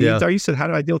 what their needs are. You said, how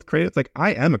do I deal with creative? Like,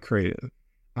 I am a creative.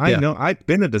 I know I've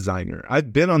been a designer.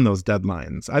 I've been on those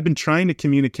deadlines. I've been trying to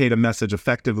communicate a message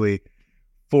effectively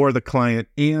for the client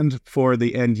and for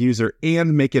the end user,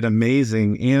 and make it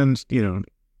amazing, and,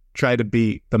 try to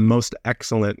be the most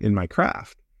excellent in my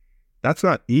craft. That's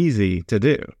not easy to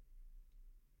do.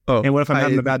 Oh, and what if I'm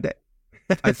having a bad day?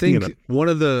 I think one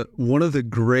of the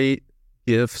great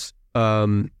gifts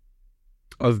one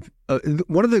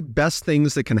of the best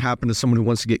things that can happen to someone who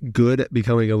wants to get good at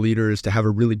becoming a leader is to have a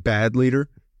really bad leader,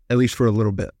 at least for a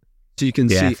little bit. So you can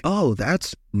see,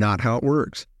 that's not how it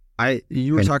works.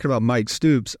 You were talking about Mike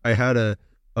Stoops. I had a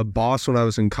boss when I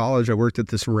was in college. I worked at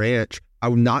this ranch.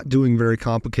 I'm not doing very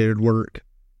complicated work.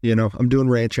 I'm doing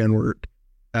ranch hand work.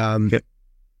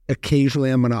 Occasionally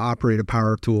I'm going to operate a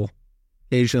power tool.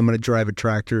 Occasionally I'm going to drive a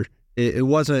tractor. It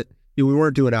wasn't, we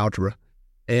weren't doing algebra.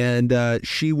 And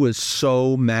she was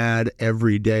so mad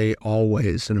every day,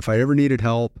 always. And if I ever needed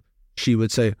help, she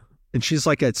would say, and she's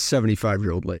like a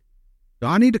 75-year-old lady,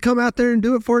 I need to come out there and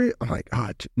do it for you. I'm like,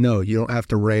 no, you don't have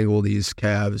to wrangle these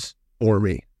calves for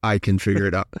me. I can figure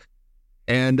it out.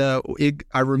 And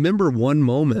I remember one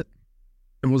moment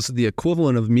and was the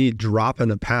equivalent of me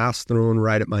dropping a pass thrown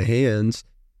right at my hands.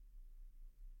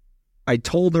 I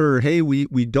told her, hey, we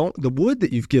don't, the wood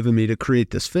that you've given me to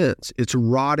create this fence, it's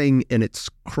rotting and it's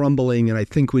crumbling, and I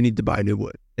think we need to buy new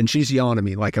wood. And she's yelling at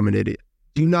me like I'm an idiot.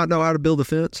 Do you not know how to build a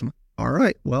fence? I'm like, all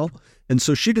right, well. And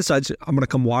so she decides I'm going to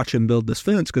come watch him build this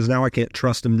fence because now I can't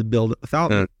trust him to build it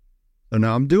without me. So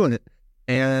now I'm doing it.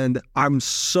 And I'm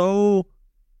so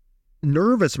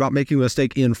nervous about making a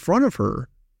mistake in front of her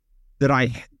that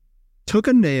I took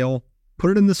a nail,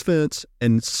 put it in this fence,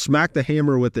 and smacked the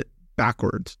hammer with it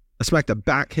backwards. I smacked the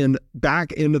back end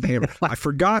of the hammer. I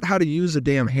forgot how to use a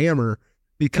damn hammer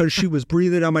because she was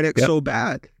breathing down my neck so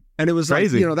bad. And it was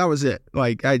crazy. Like, that was it.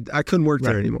 Like I couldn't work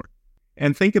there anymore.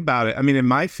 And think about it. I mean, in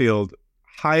my field,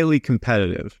 highly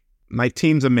competitive. My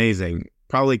team's amazing,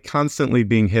 probably constantly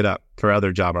being hit up for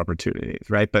other job opportunities,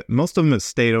 right? But most of them have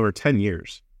stayed over 10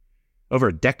 years, over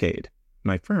a decade,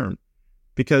 my firm,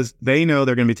 because they know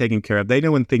they're going to be taken care of. They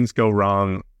know when things go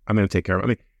wrong, I'm going to take care of it. I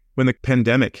mean, when the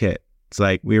pandemic hit, it's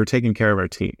like we were taking care of our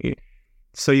team.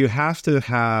 So you have to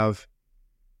have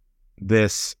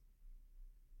this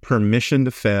permission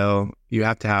to fail. You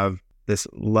have to have this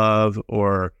love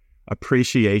or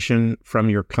appreciation from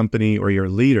your company or your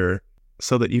leader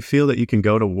so that you feel that you can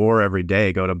go to war every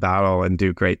day, go to battle and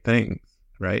do great things,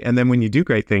 right? And then when you do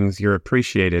great things, you're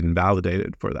appreciated and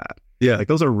validated for that. Yeah. Like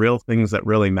those are real things that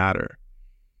really matter.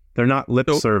 They're not lip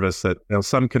service that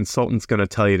some consultant's going to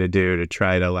tell you to do to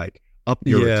try to like up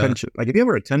your retention. Like if you have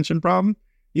a retention problem,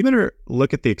 you better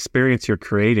look at the experience you're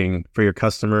creating for your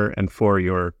customer and for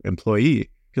your employee.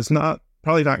 Because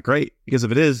probably not great. Because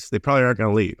if it is, they probably aren't going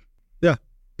to leave. Yeah.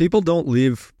 People don't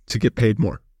leave to get paid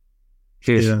more.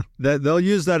 Jeez. Yeah. They'll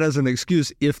use that as an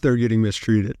excuse if they're getting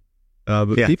mistreated.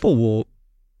 But people will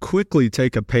quickly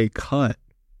take a pay cut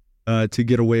to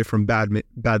get away from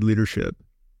bad leadership.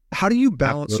 How do you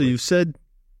balance? Absolutely. So you've said,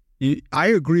 I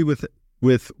agree with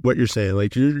what you're saying.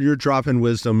 Like you're dropping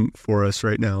wisdom for us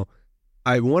right now.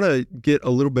 I want to get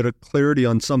a little bit of clarity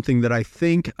on something that I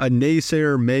think a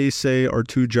naysayer may say are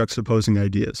two juxtaposing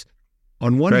ideas.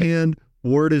 On one hand,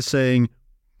 Ward is saying,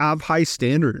 have high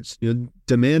standards,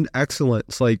 demand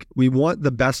excellence. Like we want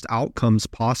the best outcomes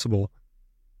possible.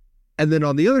 And then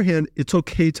on the other hand, it's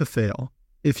okay to fail.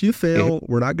 If you fail,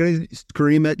 we're not going to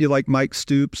scream at you like Mike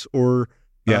Stoops or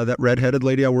that redheaded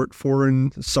lady I worked for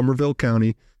in Somerville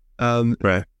County.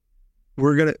 We're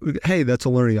going to, hey, that's a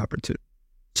learning opportunity.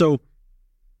 So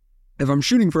if I'm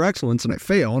shooting for excellence and I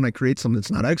fail and I create something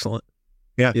that's not excellent,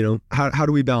 how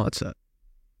do we balance that?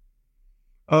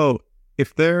 Oh,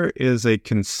 if there is a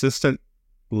consistent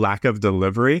lack of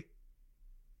delivery,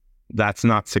 that's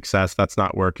not success, that's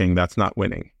not working, that's not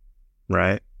winning,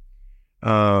 right?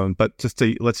 But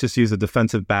let's just use a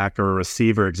defensive back or a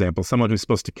receiver example, someone who's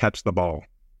supposed to catch the ball,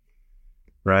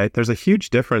 right? There's a huge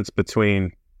difference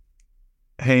between,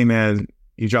 hey man,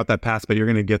 you dropped that pass, but you're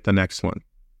going to get the next one.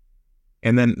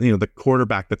 And then, the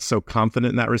quarterback that's so confident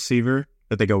in that receiver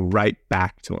that they go right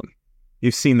back to him.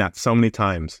 You've seen that so many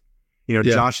times.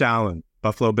 Josh Allen,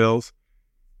 Buffalo Bills,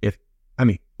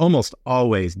 almost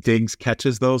always Diggs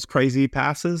catches those crazy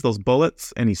passes, those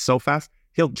bullets, and he's so fast,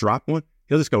 he'll drop one.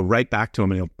 He'll just go right back to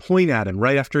him and he'll point at him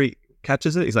right after he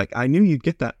catches it. He's like, I knew you'd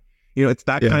get that. It's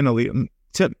that kind of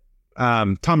tip.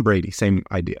 Tom Brady, same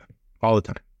idea all the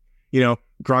time.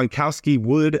 Gronkowski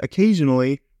would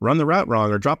occasionally run the route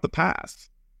wrong or drop the pass,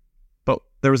 but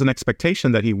there was an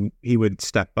expectation that he would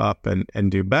step up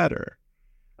and do better.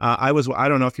 I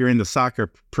don't know if you're into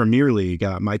soccer Premier League.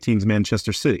 My team's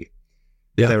Manchester City.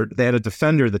 Yeah. They had a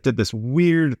defender that did this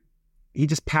weird, he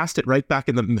just passed it right back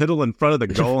in the middle in front of the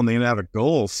goal and they didn't have a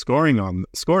goal scored on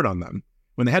them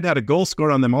when they had a goal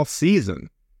scored on them all season.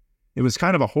 It was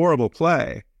kind of a horrible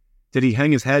play. Did he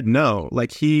hang his head? No.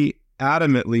 Like he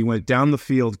adamantly went down the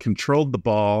field, controlled the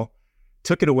ball,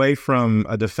 took it away from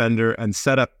a defender and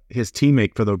set up his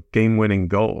teammate for the game-winning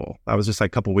goal. That was just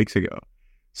like a couple weeks ago.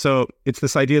 So it's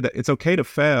this idea that it's okay to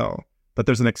fail, but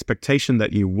there's an expectation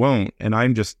that you won't. And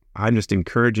I'm just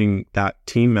encouraging that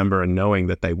team member and knowing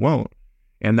that they won't.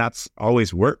 And that's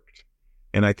always worked.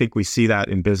 And I think we see that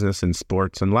in business and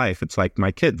sports and life. It's like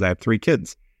my kids. I have 3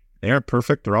 kids. They aren't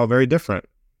perfect. They're all very different.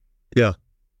 Yeah.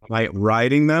 Am I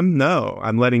riding them? No.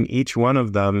 I'm letting each one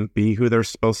of them be who they're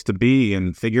supposed to be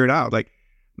and figure it out. Like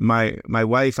my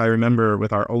wife, I remember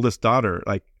with our oldest daughter,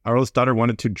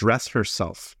 wanted to dress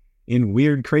herself in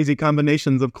weird, crazy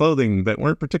combinations of clothing that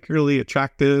weren't particularly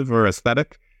attractive or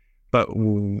aesthetic, but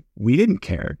we didn't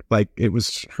care. Like it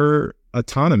was her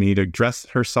autonomy to dress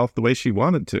herself the way she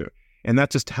wanted to. And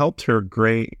that just helped her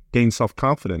gain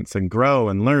self-confidence and grow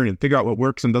and learn and figure out what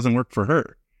works and doesn't work for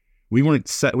her. We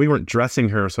weren't dressing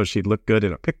her so she'd look good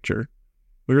in a picture.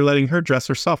 We were letting her dress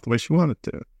herself the way she wanted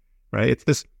to, right? It's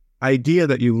this idea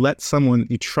that you let someone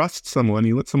trust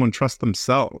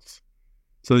themselves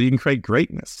so that you can create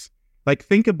greatness. Like,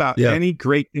 think about any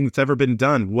great thing that's ever been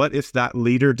done. What if that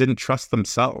leader didn't trust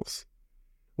themselves?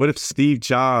 What if Steve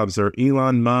Jobs or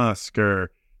Elon Musk or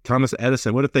Thomas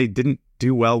Edison, what if they didn't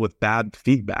do well with bad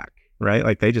feedback, right?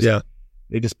 Like they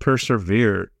just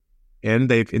persevered, and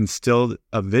they've instilled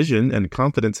a vision and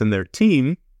confidence in their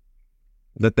team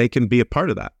that they can be a part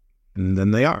of that. And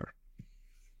then they are.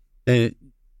 And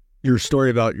your story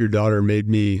about your daughter made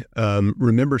me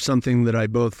remember something that I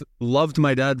both loved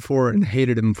my dad for and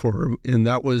hated him for. And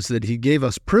that was that he gave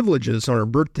us privileges on our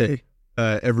birthday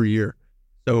every year.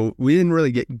 So we didn't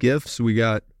really get gifts. We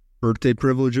got birthday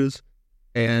privileges.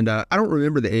 And I don't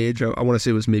remember the age. I want to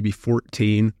say it was maybe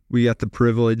 14. We got the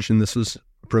privilege, and this was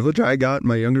a privilege I got,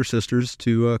 my younger sisters,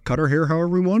 to cut our hair however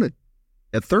we wanted.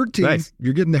 At 13, nice.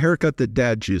 You're getting the haircut that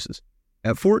dad chooses.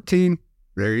 At 14,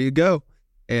 there you go.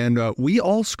 And we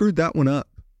all screwed that one up.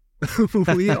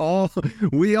 we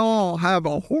all have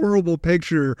a horrible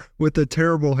picture with a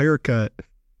terrible haircut.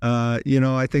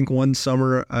 I think one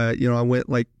summer, I went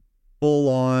like full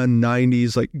on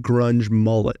 90s, like grunge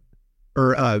mullet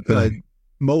or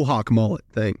Mohawk mullet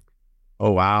thing.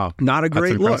 Oh, wow. Not a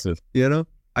great look,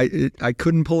 I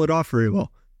couldn't pull it off very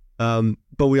well.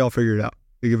 But we all figured it out.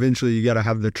 Like, eventually you got to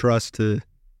have the trust to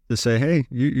say, hey,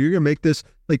 you're going to make this,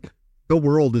 like, the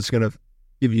world is going to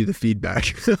give you the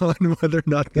feedback on whether or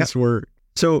not this works.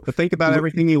 So think about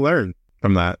everything you learned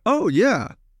from that. Oh yeah.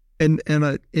 And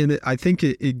I think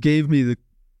it gave me the,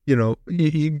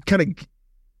 you kind of,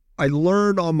 I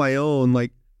learned on my own,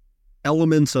 like,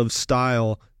 elements of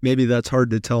style. Maybe that's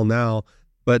hard to tell now,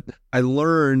 but I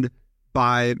learned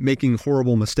by making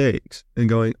horrible mistakes and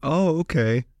going, oh,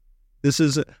 okay. This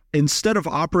is, instead of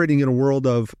operating in a world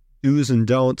of do's and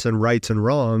don'ts and rights and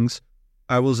wrongs,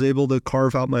 I was able to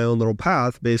carve out my own little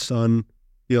path based on,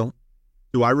 do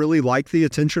I really like the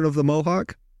attention of the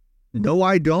Mohawk? No,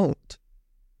 I don't.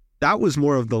 That was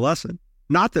more of the lesson.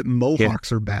 Not that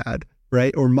Mohawks are bad,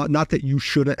 right? Or not that you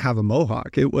shouldn't have a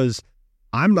Mohawk. It was,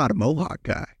 I'm not a Mohawk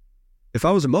guy. If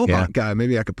I was a Mohawk guy,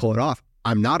 maybe I could pull it off.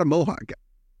 I'm not a Mohawk guy.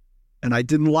 And I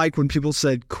didn't like when people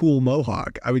said cool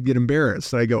Mohawk. I would get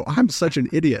embarrassed. And I go, I'm such an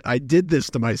idiot. I did this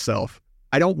to myself.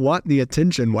 I don't want the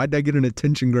attention. Why did I get an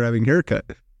attention-grabbing haircut?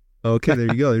 Okay, there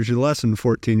you go. There's your lesson,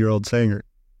 14-year-old Sanger.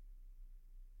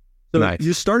 So nice.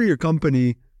 You started your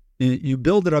company, you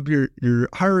build it up, you're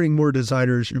hiring more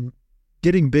designers, you're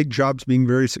getting big jobs, being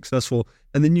very successful,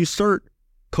 and then you start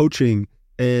coaching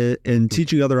and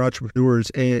teaching other entrepreneurs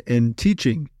and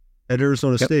teaching at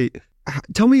Arizona State.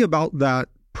 Tell me about that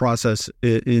process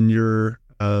in your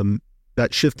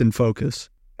that shift in focus.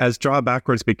 As Draw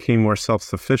Backwards became more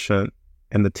self-sufficient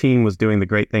and the team was doing the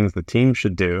great things the team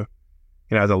should do,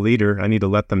 as a leader, I need to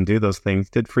let them do those things.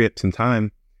 Did free up some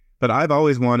time. But I've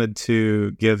always wanted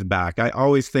to give back. I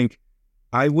always think,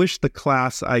 I wish the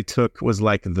class I took was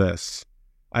like this.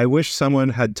 I wish someone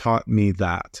had taught me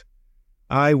that.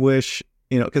 I wish,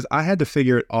 because I had to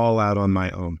figure it all out on my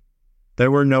own.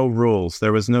 There were no rules.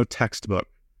 There was no textbook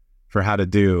for how to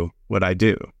do what I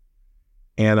do.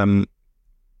 And I'm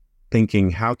thinking,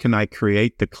 how can I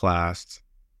create the class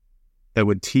that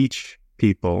would teach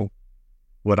people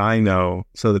what I know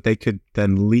so that they could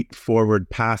then leap forward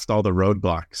past all the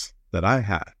roadblocks that I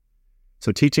had?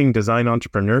 So teaching design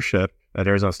entrepreneurship at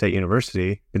Arizona State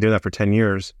University, been doing that for 10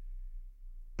 years.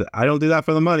 I don't do that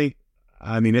for the money.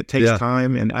 I mean, it takes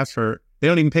time and effort. They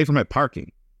don't even pay for my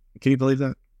parking. Can you believe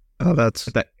that? Oh, that's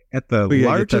at the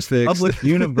largest public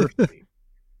university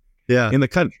in the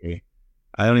country.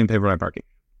 I don't even pay for my parking.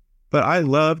 But I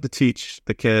love to teach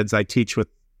the kids. I teach with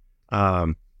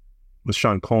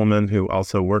Sean Coleman, who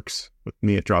also works with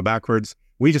me at Draw Backwards.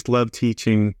 We just love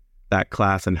teaching that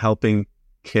class and helping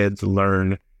kids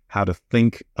learn how to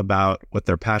think about what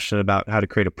they're passionate about, how to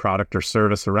create a product or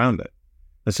service around it.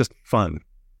 It's just fun.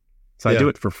 So I do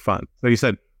it for fun. So you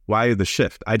said, why the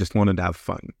shift? I just wanted to have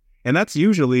fun. And that's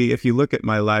usually, if you look at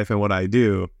my life and what I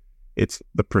do, it's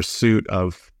the pursuit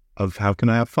of how can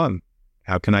I have fun?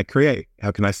 How can I create?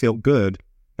 How can I feel good?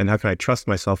 And how can I trust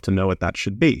myself to know what that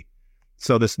should be?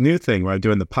 So this new thing where I'm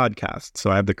doing the podcast, so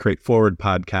I have the Create Forward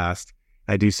podcast,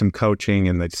 I do some coaching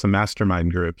and some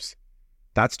mastermind groups.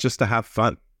 That's just to have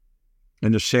fun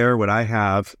and to share what I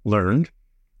have learned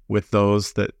with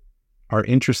those that are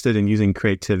interested in using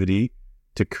creativity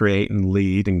to create and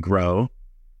lead and grow.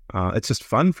 It's just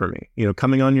fun for me,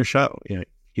 coming on your show.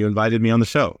 You invited me on the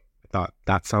show. I thought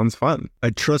that sounds fun.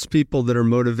 I trust people that are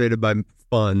motivated by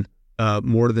fun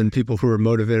more than people who are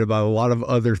motivated by a lot of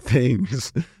other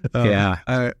things.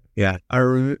 I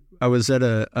was at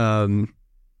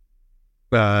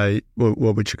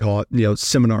what would you call it?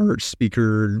 Seminar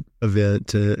speaker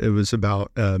event. It was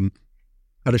about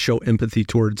how to show empathy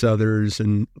towards others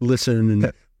and listen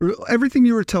and everything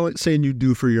you were saying you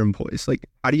do for your employees. Like,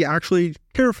 how do you actually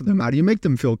care for them? How do you make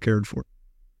them feel cared for?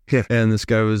 Yeah. And this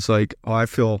guy was like,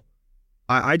 oh,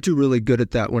 I do really good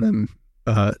at that when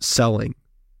I'm selling.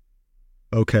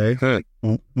 Okay. Huh.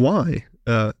 Why?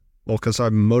 Well, because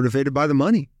I'm motivated by the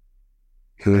money.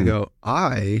 I go,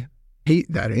 I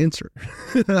hate that answer.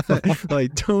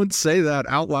 Like, don't say that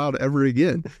out loud ever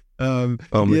again. I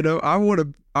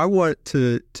want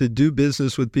to do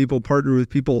business with people, partner with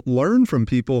people, learn from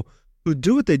people who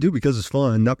do what they do because it's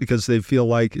fun, not because they feel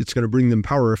like it's going to bring them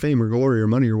power or fame or glory or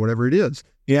money or whatever it is.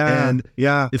 Yeah. And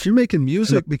yeah. if you're making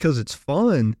music because it's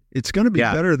fun, it's going to be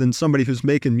better than somebody who's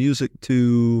making music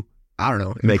to, I don't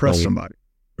know, impress somebody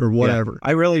or whatever. Yeah.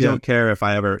 I really don't care if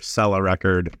I ever sell a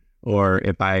record or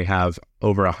if I have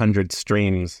over 100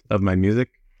 streams of my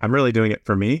music. I'm really doing it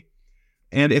for me.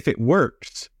 And if it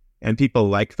works and people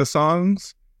like the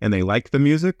songs and they like the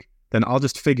music, then I'll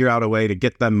just figure out a way to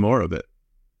get them more of it.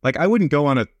 Like, I wouldn't go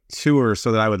on a tour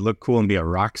so that I would look cool and be a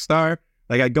rock star.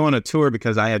 Like, I'd go on a tour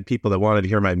because I had people that wanted to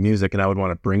hear my music and I would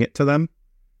want to bring it to them.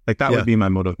 Like, that would be my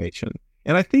motivation.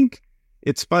 And I think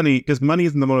it's funny because money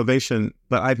isn't the motivation,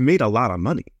 but I've made a lot of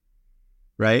money,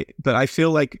 right? But I feel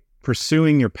like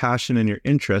pursuing your passion and your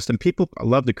interest, and people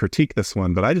love to critique this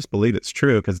one, but I just believe it's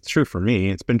true because it's true for me.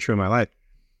 It's been true in my life.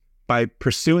 By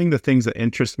pursuing the things that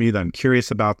interest me, that I'm curious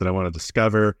about, that I want to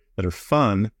discover, that are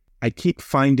fun, I keep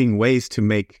finding ways to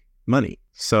make money.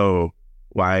 So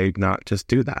why not just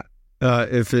do that?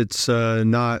 If it's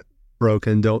not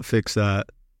broken, don't fix that.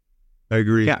 I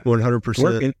agree.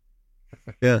 100%.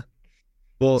 Yeah.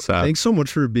 Well, thanks so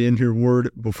much for being here, Ward.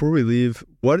 Before we leave,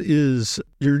 what is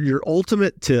your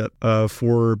ultimate tip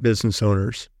for business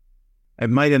owners? It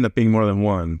might end up being more than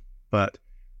one, but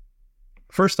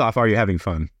first off, are you having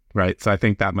fun? Right. So I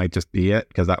think that might just be it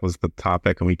because that was the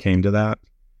topic and we came to that.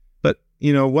 But,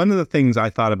 one of the things I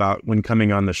thought about when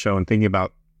coming on the show and thinking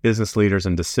about business leaders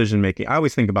and decision making, I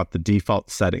always think about the default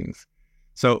settings.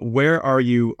 So where are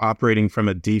you operating from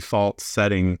a default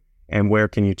setting and where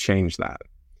can you change that?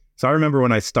 So I remember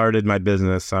when I started my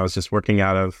business, I was just working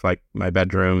out of like my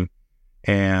bedroom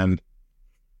and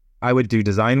I would do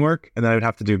design work and then I would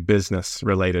have to do business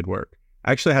related work.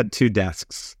 I actually had 2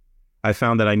 desks. I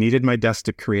found that I needed my desk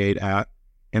to create at,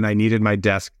 and I needed my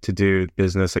desk to do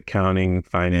business, accounting,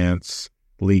 finance,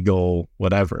 legal,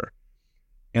 whatever.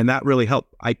 And that really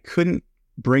helped. I couldn't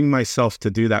bring myself to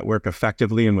do that work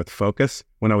effectively and with focus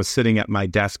when I was sitting at my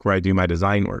desk where I do my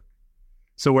design work.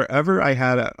 So wherever I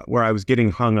had where I was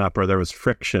getting hung up or there was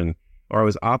friction or I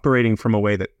was operating from a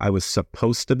way that I was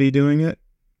supposed to be doing it,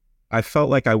 I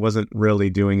felt like I wasn't really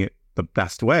doing it the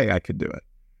best way I could do it.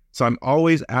 So I'm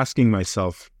always asking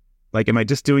myself, like, am I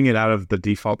just doing it out of the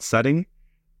default setting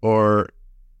or,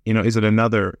 is there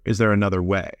another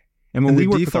way? And when we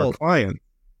work with our client,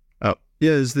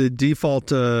 is the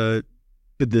default, is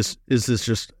this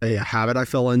just a habit I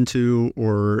fell into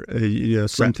or,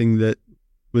 something that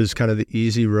was kind of the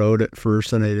easy road at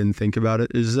first and I didn't think about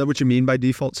it? Is that what you mean by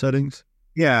default settings?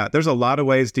 Yeah, there's a lot of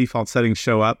ways default settings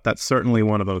show up. That's certainly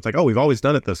one of them. It's like, we've always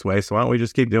done it this way, so why don't we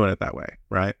just keep doing it that way,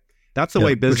 right? That's the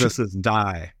way businesses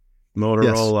die.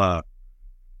 Motorola,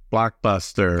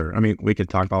 Blockbuster. I mean, we could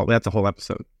talk about that's a whole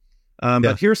episode.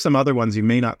 But here's some other ones you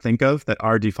may not think of that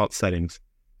are default settings.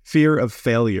 Fear of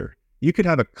failure. You could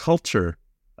have a culture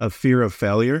of fear of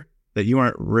failure that you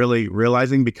aren't really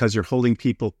realizing because you're holding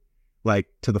people like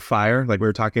to the fire, like we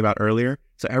were talking about earlier.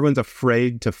 So everyone's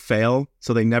afraid to fail,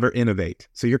 so they never innovate.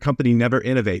 So your company never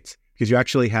innovates because you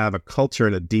actually have a culture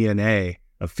and a DNA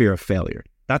of fear of failure.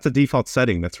 That's a default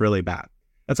setting that's really bad.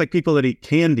 That's like people that eat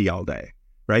candy all day,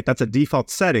 right? That's a default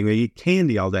setting. They eat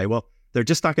candy all day. Well, they're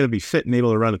just not going to be fit and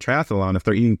able to run a triathlon if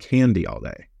they're eating candy all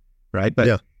day, right?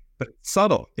 But it's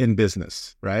subtle in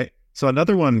business, right? So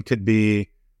another one could be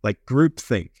like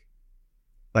groupthink.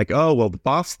 Like, the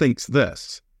boss thinks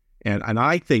this and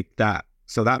I think that,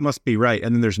 so that must be right.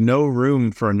 And then there's no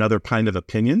room for another kind of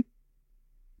opinion.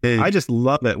 I just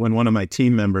love it when one of my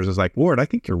team members is like, Ward, I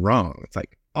think you're wrong. It's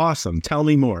like, awesome. Tell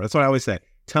me more. That's what I always say.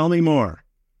 Tell me more.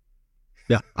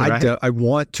 Yeah. Right? I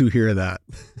want to hear that.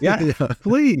 Yeah,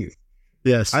 please.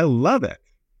 Yes. I love it.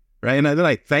 Right. And then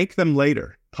I thank them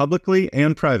later, publicly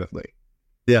and privately.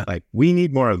 Yeah. Like, we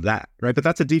need more of that. Right. But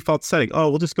that's a default setting.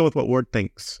 We'll just go with what Ward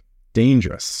thinks.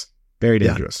 Dangerous. Very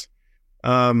dangerous.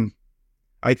 Yeah.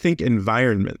 I think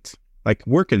environment, like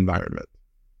work environment.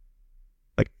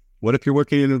 Like, what if you're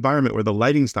working in an environment where the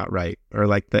lighting's not right, or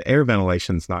like the air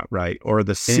ventilation's not right, or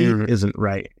the seat isn't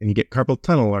right, and you get carpal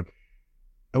tunnel, or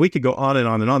we could go on and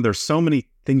on and on. There's so many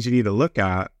things you need to look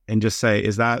at and just say,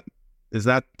 is that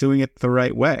doing it the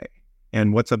right way?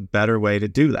 And what's a better way to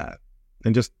do that?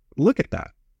 And just look at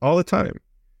that all the time.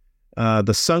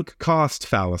 The sunk cost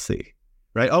fallacy,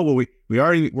 right? Oh, well,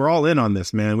 we're all in on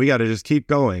this, man. We got to just keep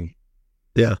going.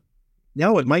 Yeah.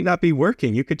 No, it might not be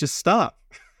working. You could just stop.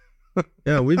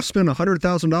 Yeah, we've spent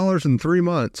 $100,000 in 3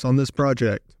 months on this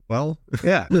project. Well,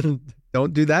 yeah,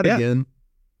 don't do that again.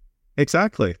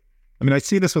 Exactly. I mean, I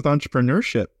see this with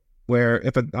entrepreneurship, where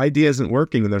if an idea isn't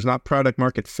working and there's not product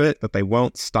market fit, that they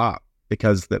won't stop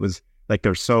because that was like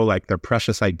their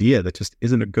precious idea that just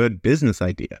isn't a good business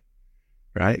idea,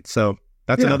 right? So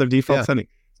that's another default setting.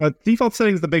 Default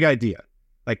setting is the big idea.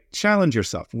 Like, challenge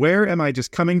yourself. Where am I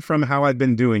just coming from, how I've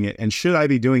been doing it, and should I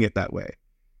be doing it that way?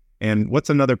 And what's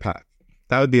another path?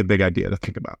 That would be a big idea to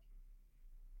think about.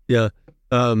 Yeah.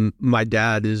 My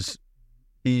dad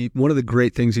one of the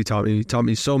great things he taught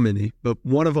me so many, but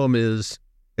one of them is,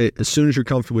 as soon as you're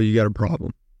comfortable, you got a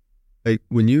problem. Like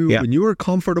when you are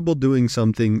comfortable doing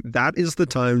something, that is the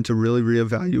time to really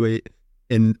reevaluate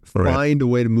and find a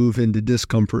way to move into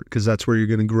discomfort, because that's where you're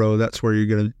going to grow. That's where you're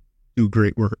going to do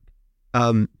great work.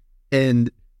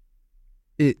 And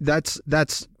that's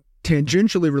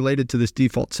tangentially related to this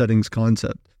default settings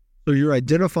concept. So you're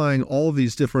identifying all of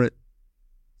these different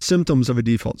symptoms of a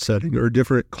default setting or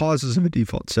different causes of a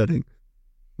default setting.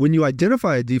 When you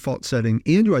identify a default setting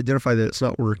and you identify that it's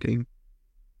not working,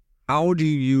 how do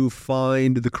you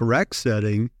find the correct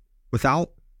setting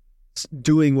without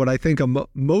doing what I think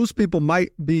most people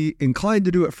might be inclined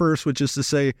to do at first, which is to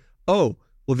say, oh,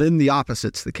 well, then the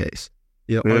opposite's the case.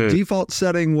 Our default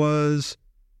setting was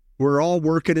we're all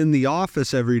working in the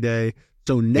office every day,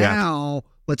 so now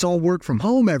let's all work from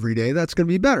home every day. That's going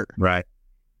to be better. Right.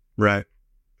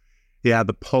 Yeah,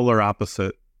 the polar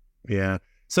opposite. Yeah.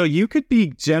 So you could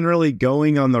be generally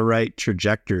going on the right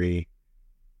trajectory,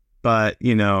 but,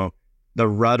 the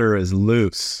rudder is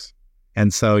loose.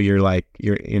 And so you're not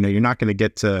going to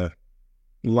get to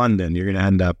London. You're going to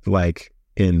end up like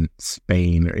in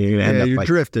Spain, or you're going to end up you're like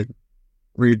drifted.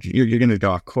 You're going to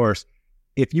go off course.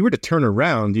 If you were to turn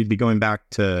around, you'd be going back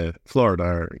to Florida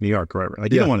or New York or wherever.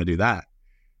 Like, you don't want to do that.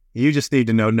 You just need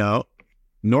to know, no,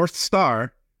 North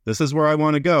Star, this is where I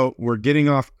want to go. We're getting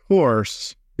off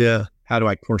course. Yeah. How do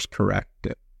I course correct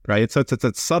it? Right. So it's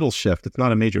a subtle shift. It's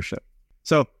not a major shift.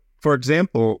 So, for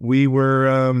example, we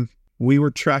were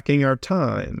tracking our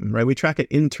time, right? We track it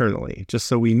internally just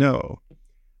so we know.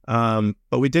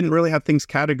 But we didn't really have things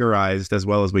categorized as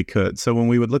well as we could. So when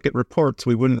we would look at reports,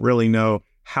 we wouldn't really know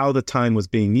how the time was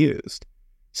being used.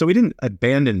 So we didn't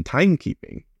abandon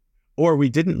timekeeping, or we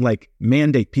didn't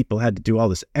mandate people had to do all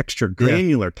this extra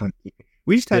granular timekeeping.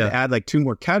 We just had to add 2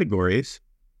 more categories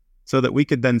so that we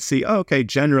could then see, oh, okay,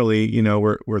 generally,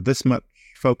 we're this much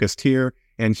focused here,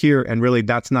 and really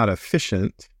that's not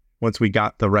efficient. Once we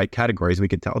got the right categories, we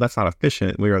could tell, oh, that's not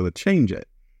efficient. We were able to change it.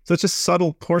 So it's just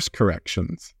subtle course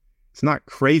corrections. It's not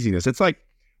craziness. It's like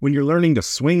when you're learning to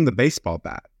swing the baseball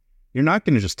bat, you're not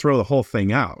going to just throw the whole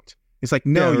thing out. It's like,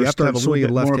 no, you have to have a little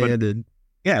bit left-handed.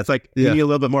 It's like you need a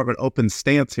little bit more of an open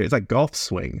stance here. It's like golf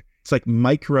swing. It's like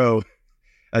micro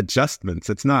adjustments.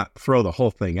 It's not throw the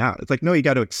whole thing out. It's like, no, you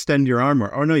got to extend your arm,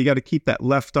 or no, you got to keep that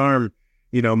left arm,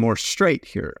 more straight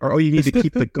here. Or, you need to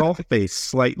keep the golf face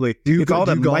slightly. Do you golf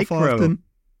often?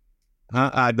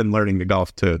 I've been learning to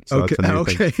golf too. So okay. That's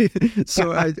a new thing.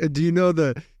 So do you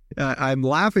know I'm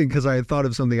laughing because I thought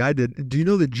of something I did. Do you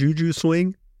know the juju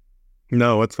swing?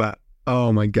 No, what's that?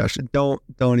 Oh my gosh. Don't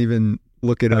even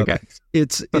look it up. Okay.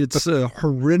 It's a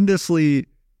horrendously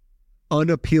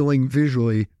unappealing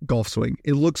visually golf swing.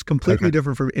 It looks completely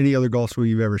different from any other golf swing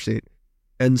you've ever seen.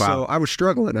 And so I was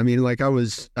struggling. I mean, I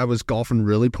was golfing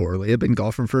really poorly. I've been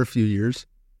golfing for a few years,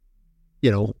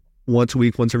 once a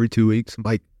week, once every 2 weeks.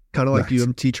 I'm kind of like you,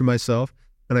 I'm teaching myself.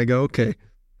 And I go, okay,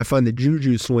 I find the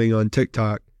juju swing on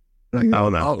TikTok. And I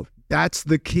go, oh, that's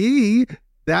the key.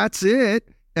 That's it.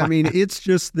 I mean, it's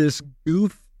just this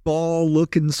goofball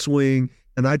looking swing.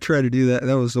 And I try to do that.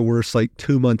 That was the worst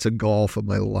 2 months of golf of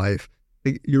my life.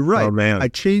 You're right. Oh, man. I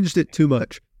changed it too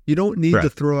much. You don't need to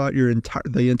throw out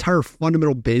the entire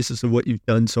fundamental basis of what you've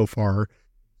done so far.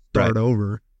 Start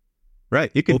over.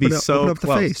 Right. You could be so open up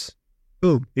close. The face.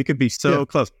 Boom. You could be so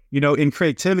close. In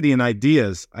creativity and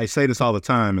ideas, I say this all the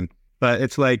time, but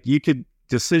it's like you could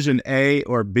decision A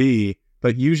or B,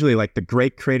 but usually the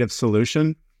great creative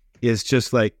solution is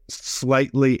just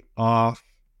slightly off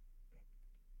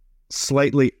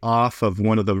of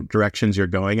one of the directions you're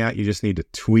going at. You just need to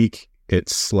tweak it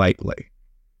slightly.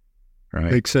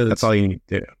 Right. Makes sense. That's all you need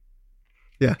to do.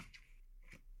 Yeah.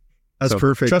 That's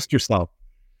perfect. Trust yourself.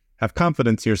 have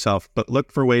confidence in yourself, but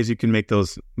look for ways you can make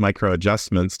those micro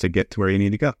adjustments to get to where you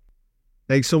need to go.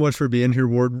 Thanks so much for being here,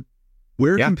 Ward.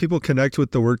 Where can people connect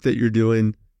with the work that you're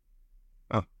doing?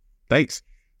 Oh, thanks.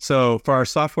 So for our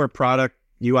software product,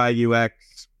 UI,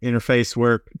 UX, interface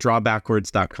work,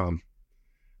 drawbackwards.com.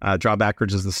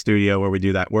 Drawbackwards is the studio where we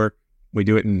do that work. We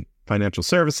do it in financial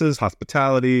services,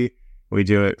 hospitality. We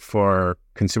do it for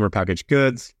consumer packaged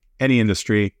goods, any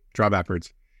industry,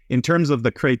 Drawbackwards. In terms of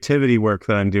the creativity work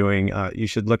that I'm doing, you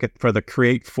should look for the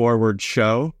Create Forward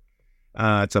Show.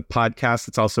 It's a podcast.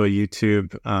 It's also a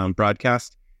YouTube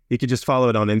broadcast. You could just follow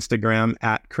it on Instagram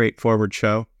at Create Forward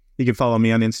Show. You can follow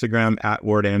me on Instagram at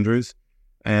Ward Andrews.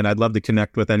 And I'd love to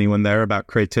connect with anyone there about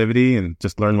creativity and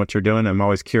just learn what you're doing. I'm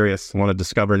always curious. I want to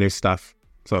discover new stuff.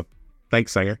 So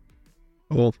thanks, Sanger.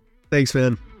 Well, thanks,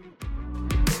 man.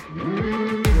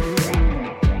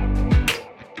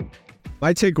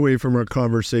 My takeaway from our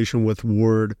conversation with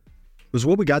Ward was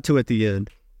what we got to at the end.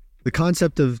 The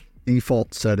concept of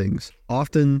default settings.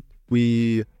 Often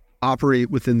we operate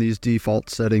within these default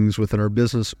settings within our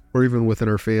business or even within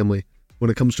our family. When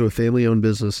it comes to a family-owned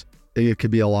business, it could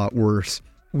be a lot worse.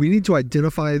 We need to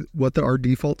identify what our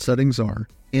default settings are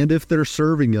and if they're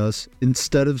serving us,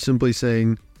 instead of simply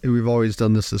saying, hey, we've always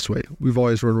done this way. We've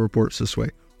always run reports this way.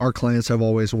 Our clients have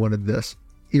always wanted this.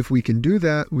 If we can do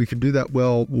that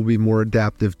well, we'll be more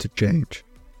adaptive to change.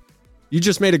 You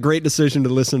just made a great decision to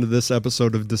listen to this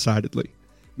episode of Decidedly.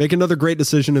 Make another great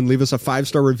decision and leave us a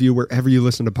 5-star review wherever you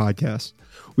listen to podcasts.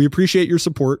 We appreciate your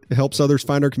support. It helps others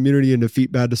find our community and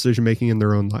defeat bad decision-making in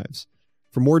their own lives.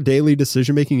 For more daily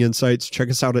decision-making insights, check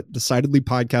us out at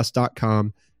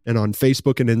decidedlypodcast.com and on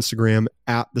Facebook and Instagram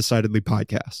at Decidedly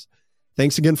Podcast.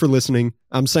 Thanks again for listening.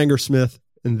 I'm Sanger Smith,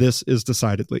 and this is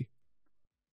Decidedly.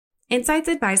 Insights,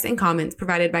 advice, and comments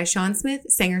provided by Sean Smith,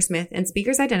 Sanger Smith, and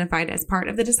speakers identified as part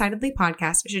of the Decidedly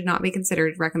podcast should not be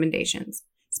considered recommendations.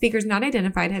 Speakers not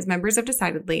identified as members of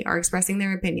Decidedly are expressing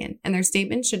their opinion, and their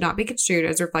statements should not be construed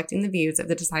as reflecting the views of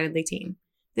the Decidedly team.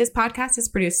 This podcast is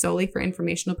produced solely for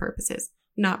informational purposes,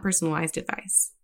 not personalized advice.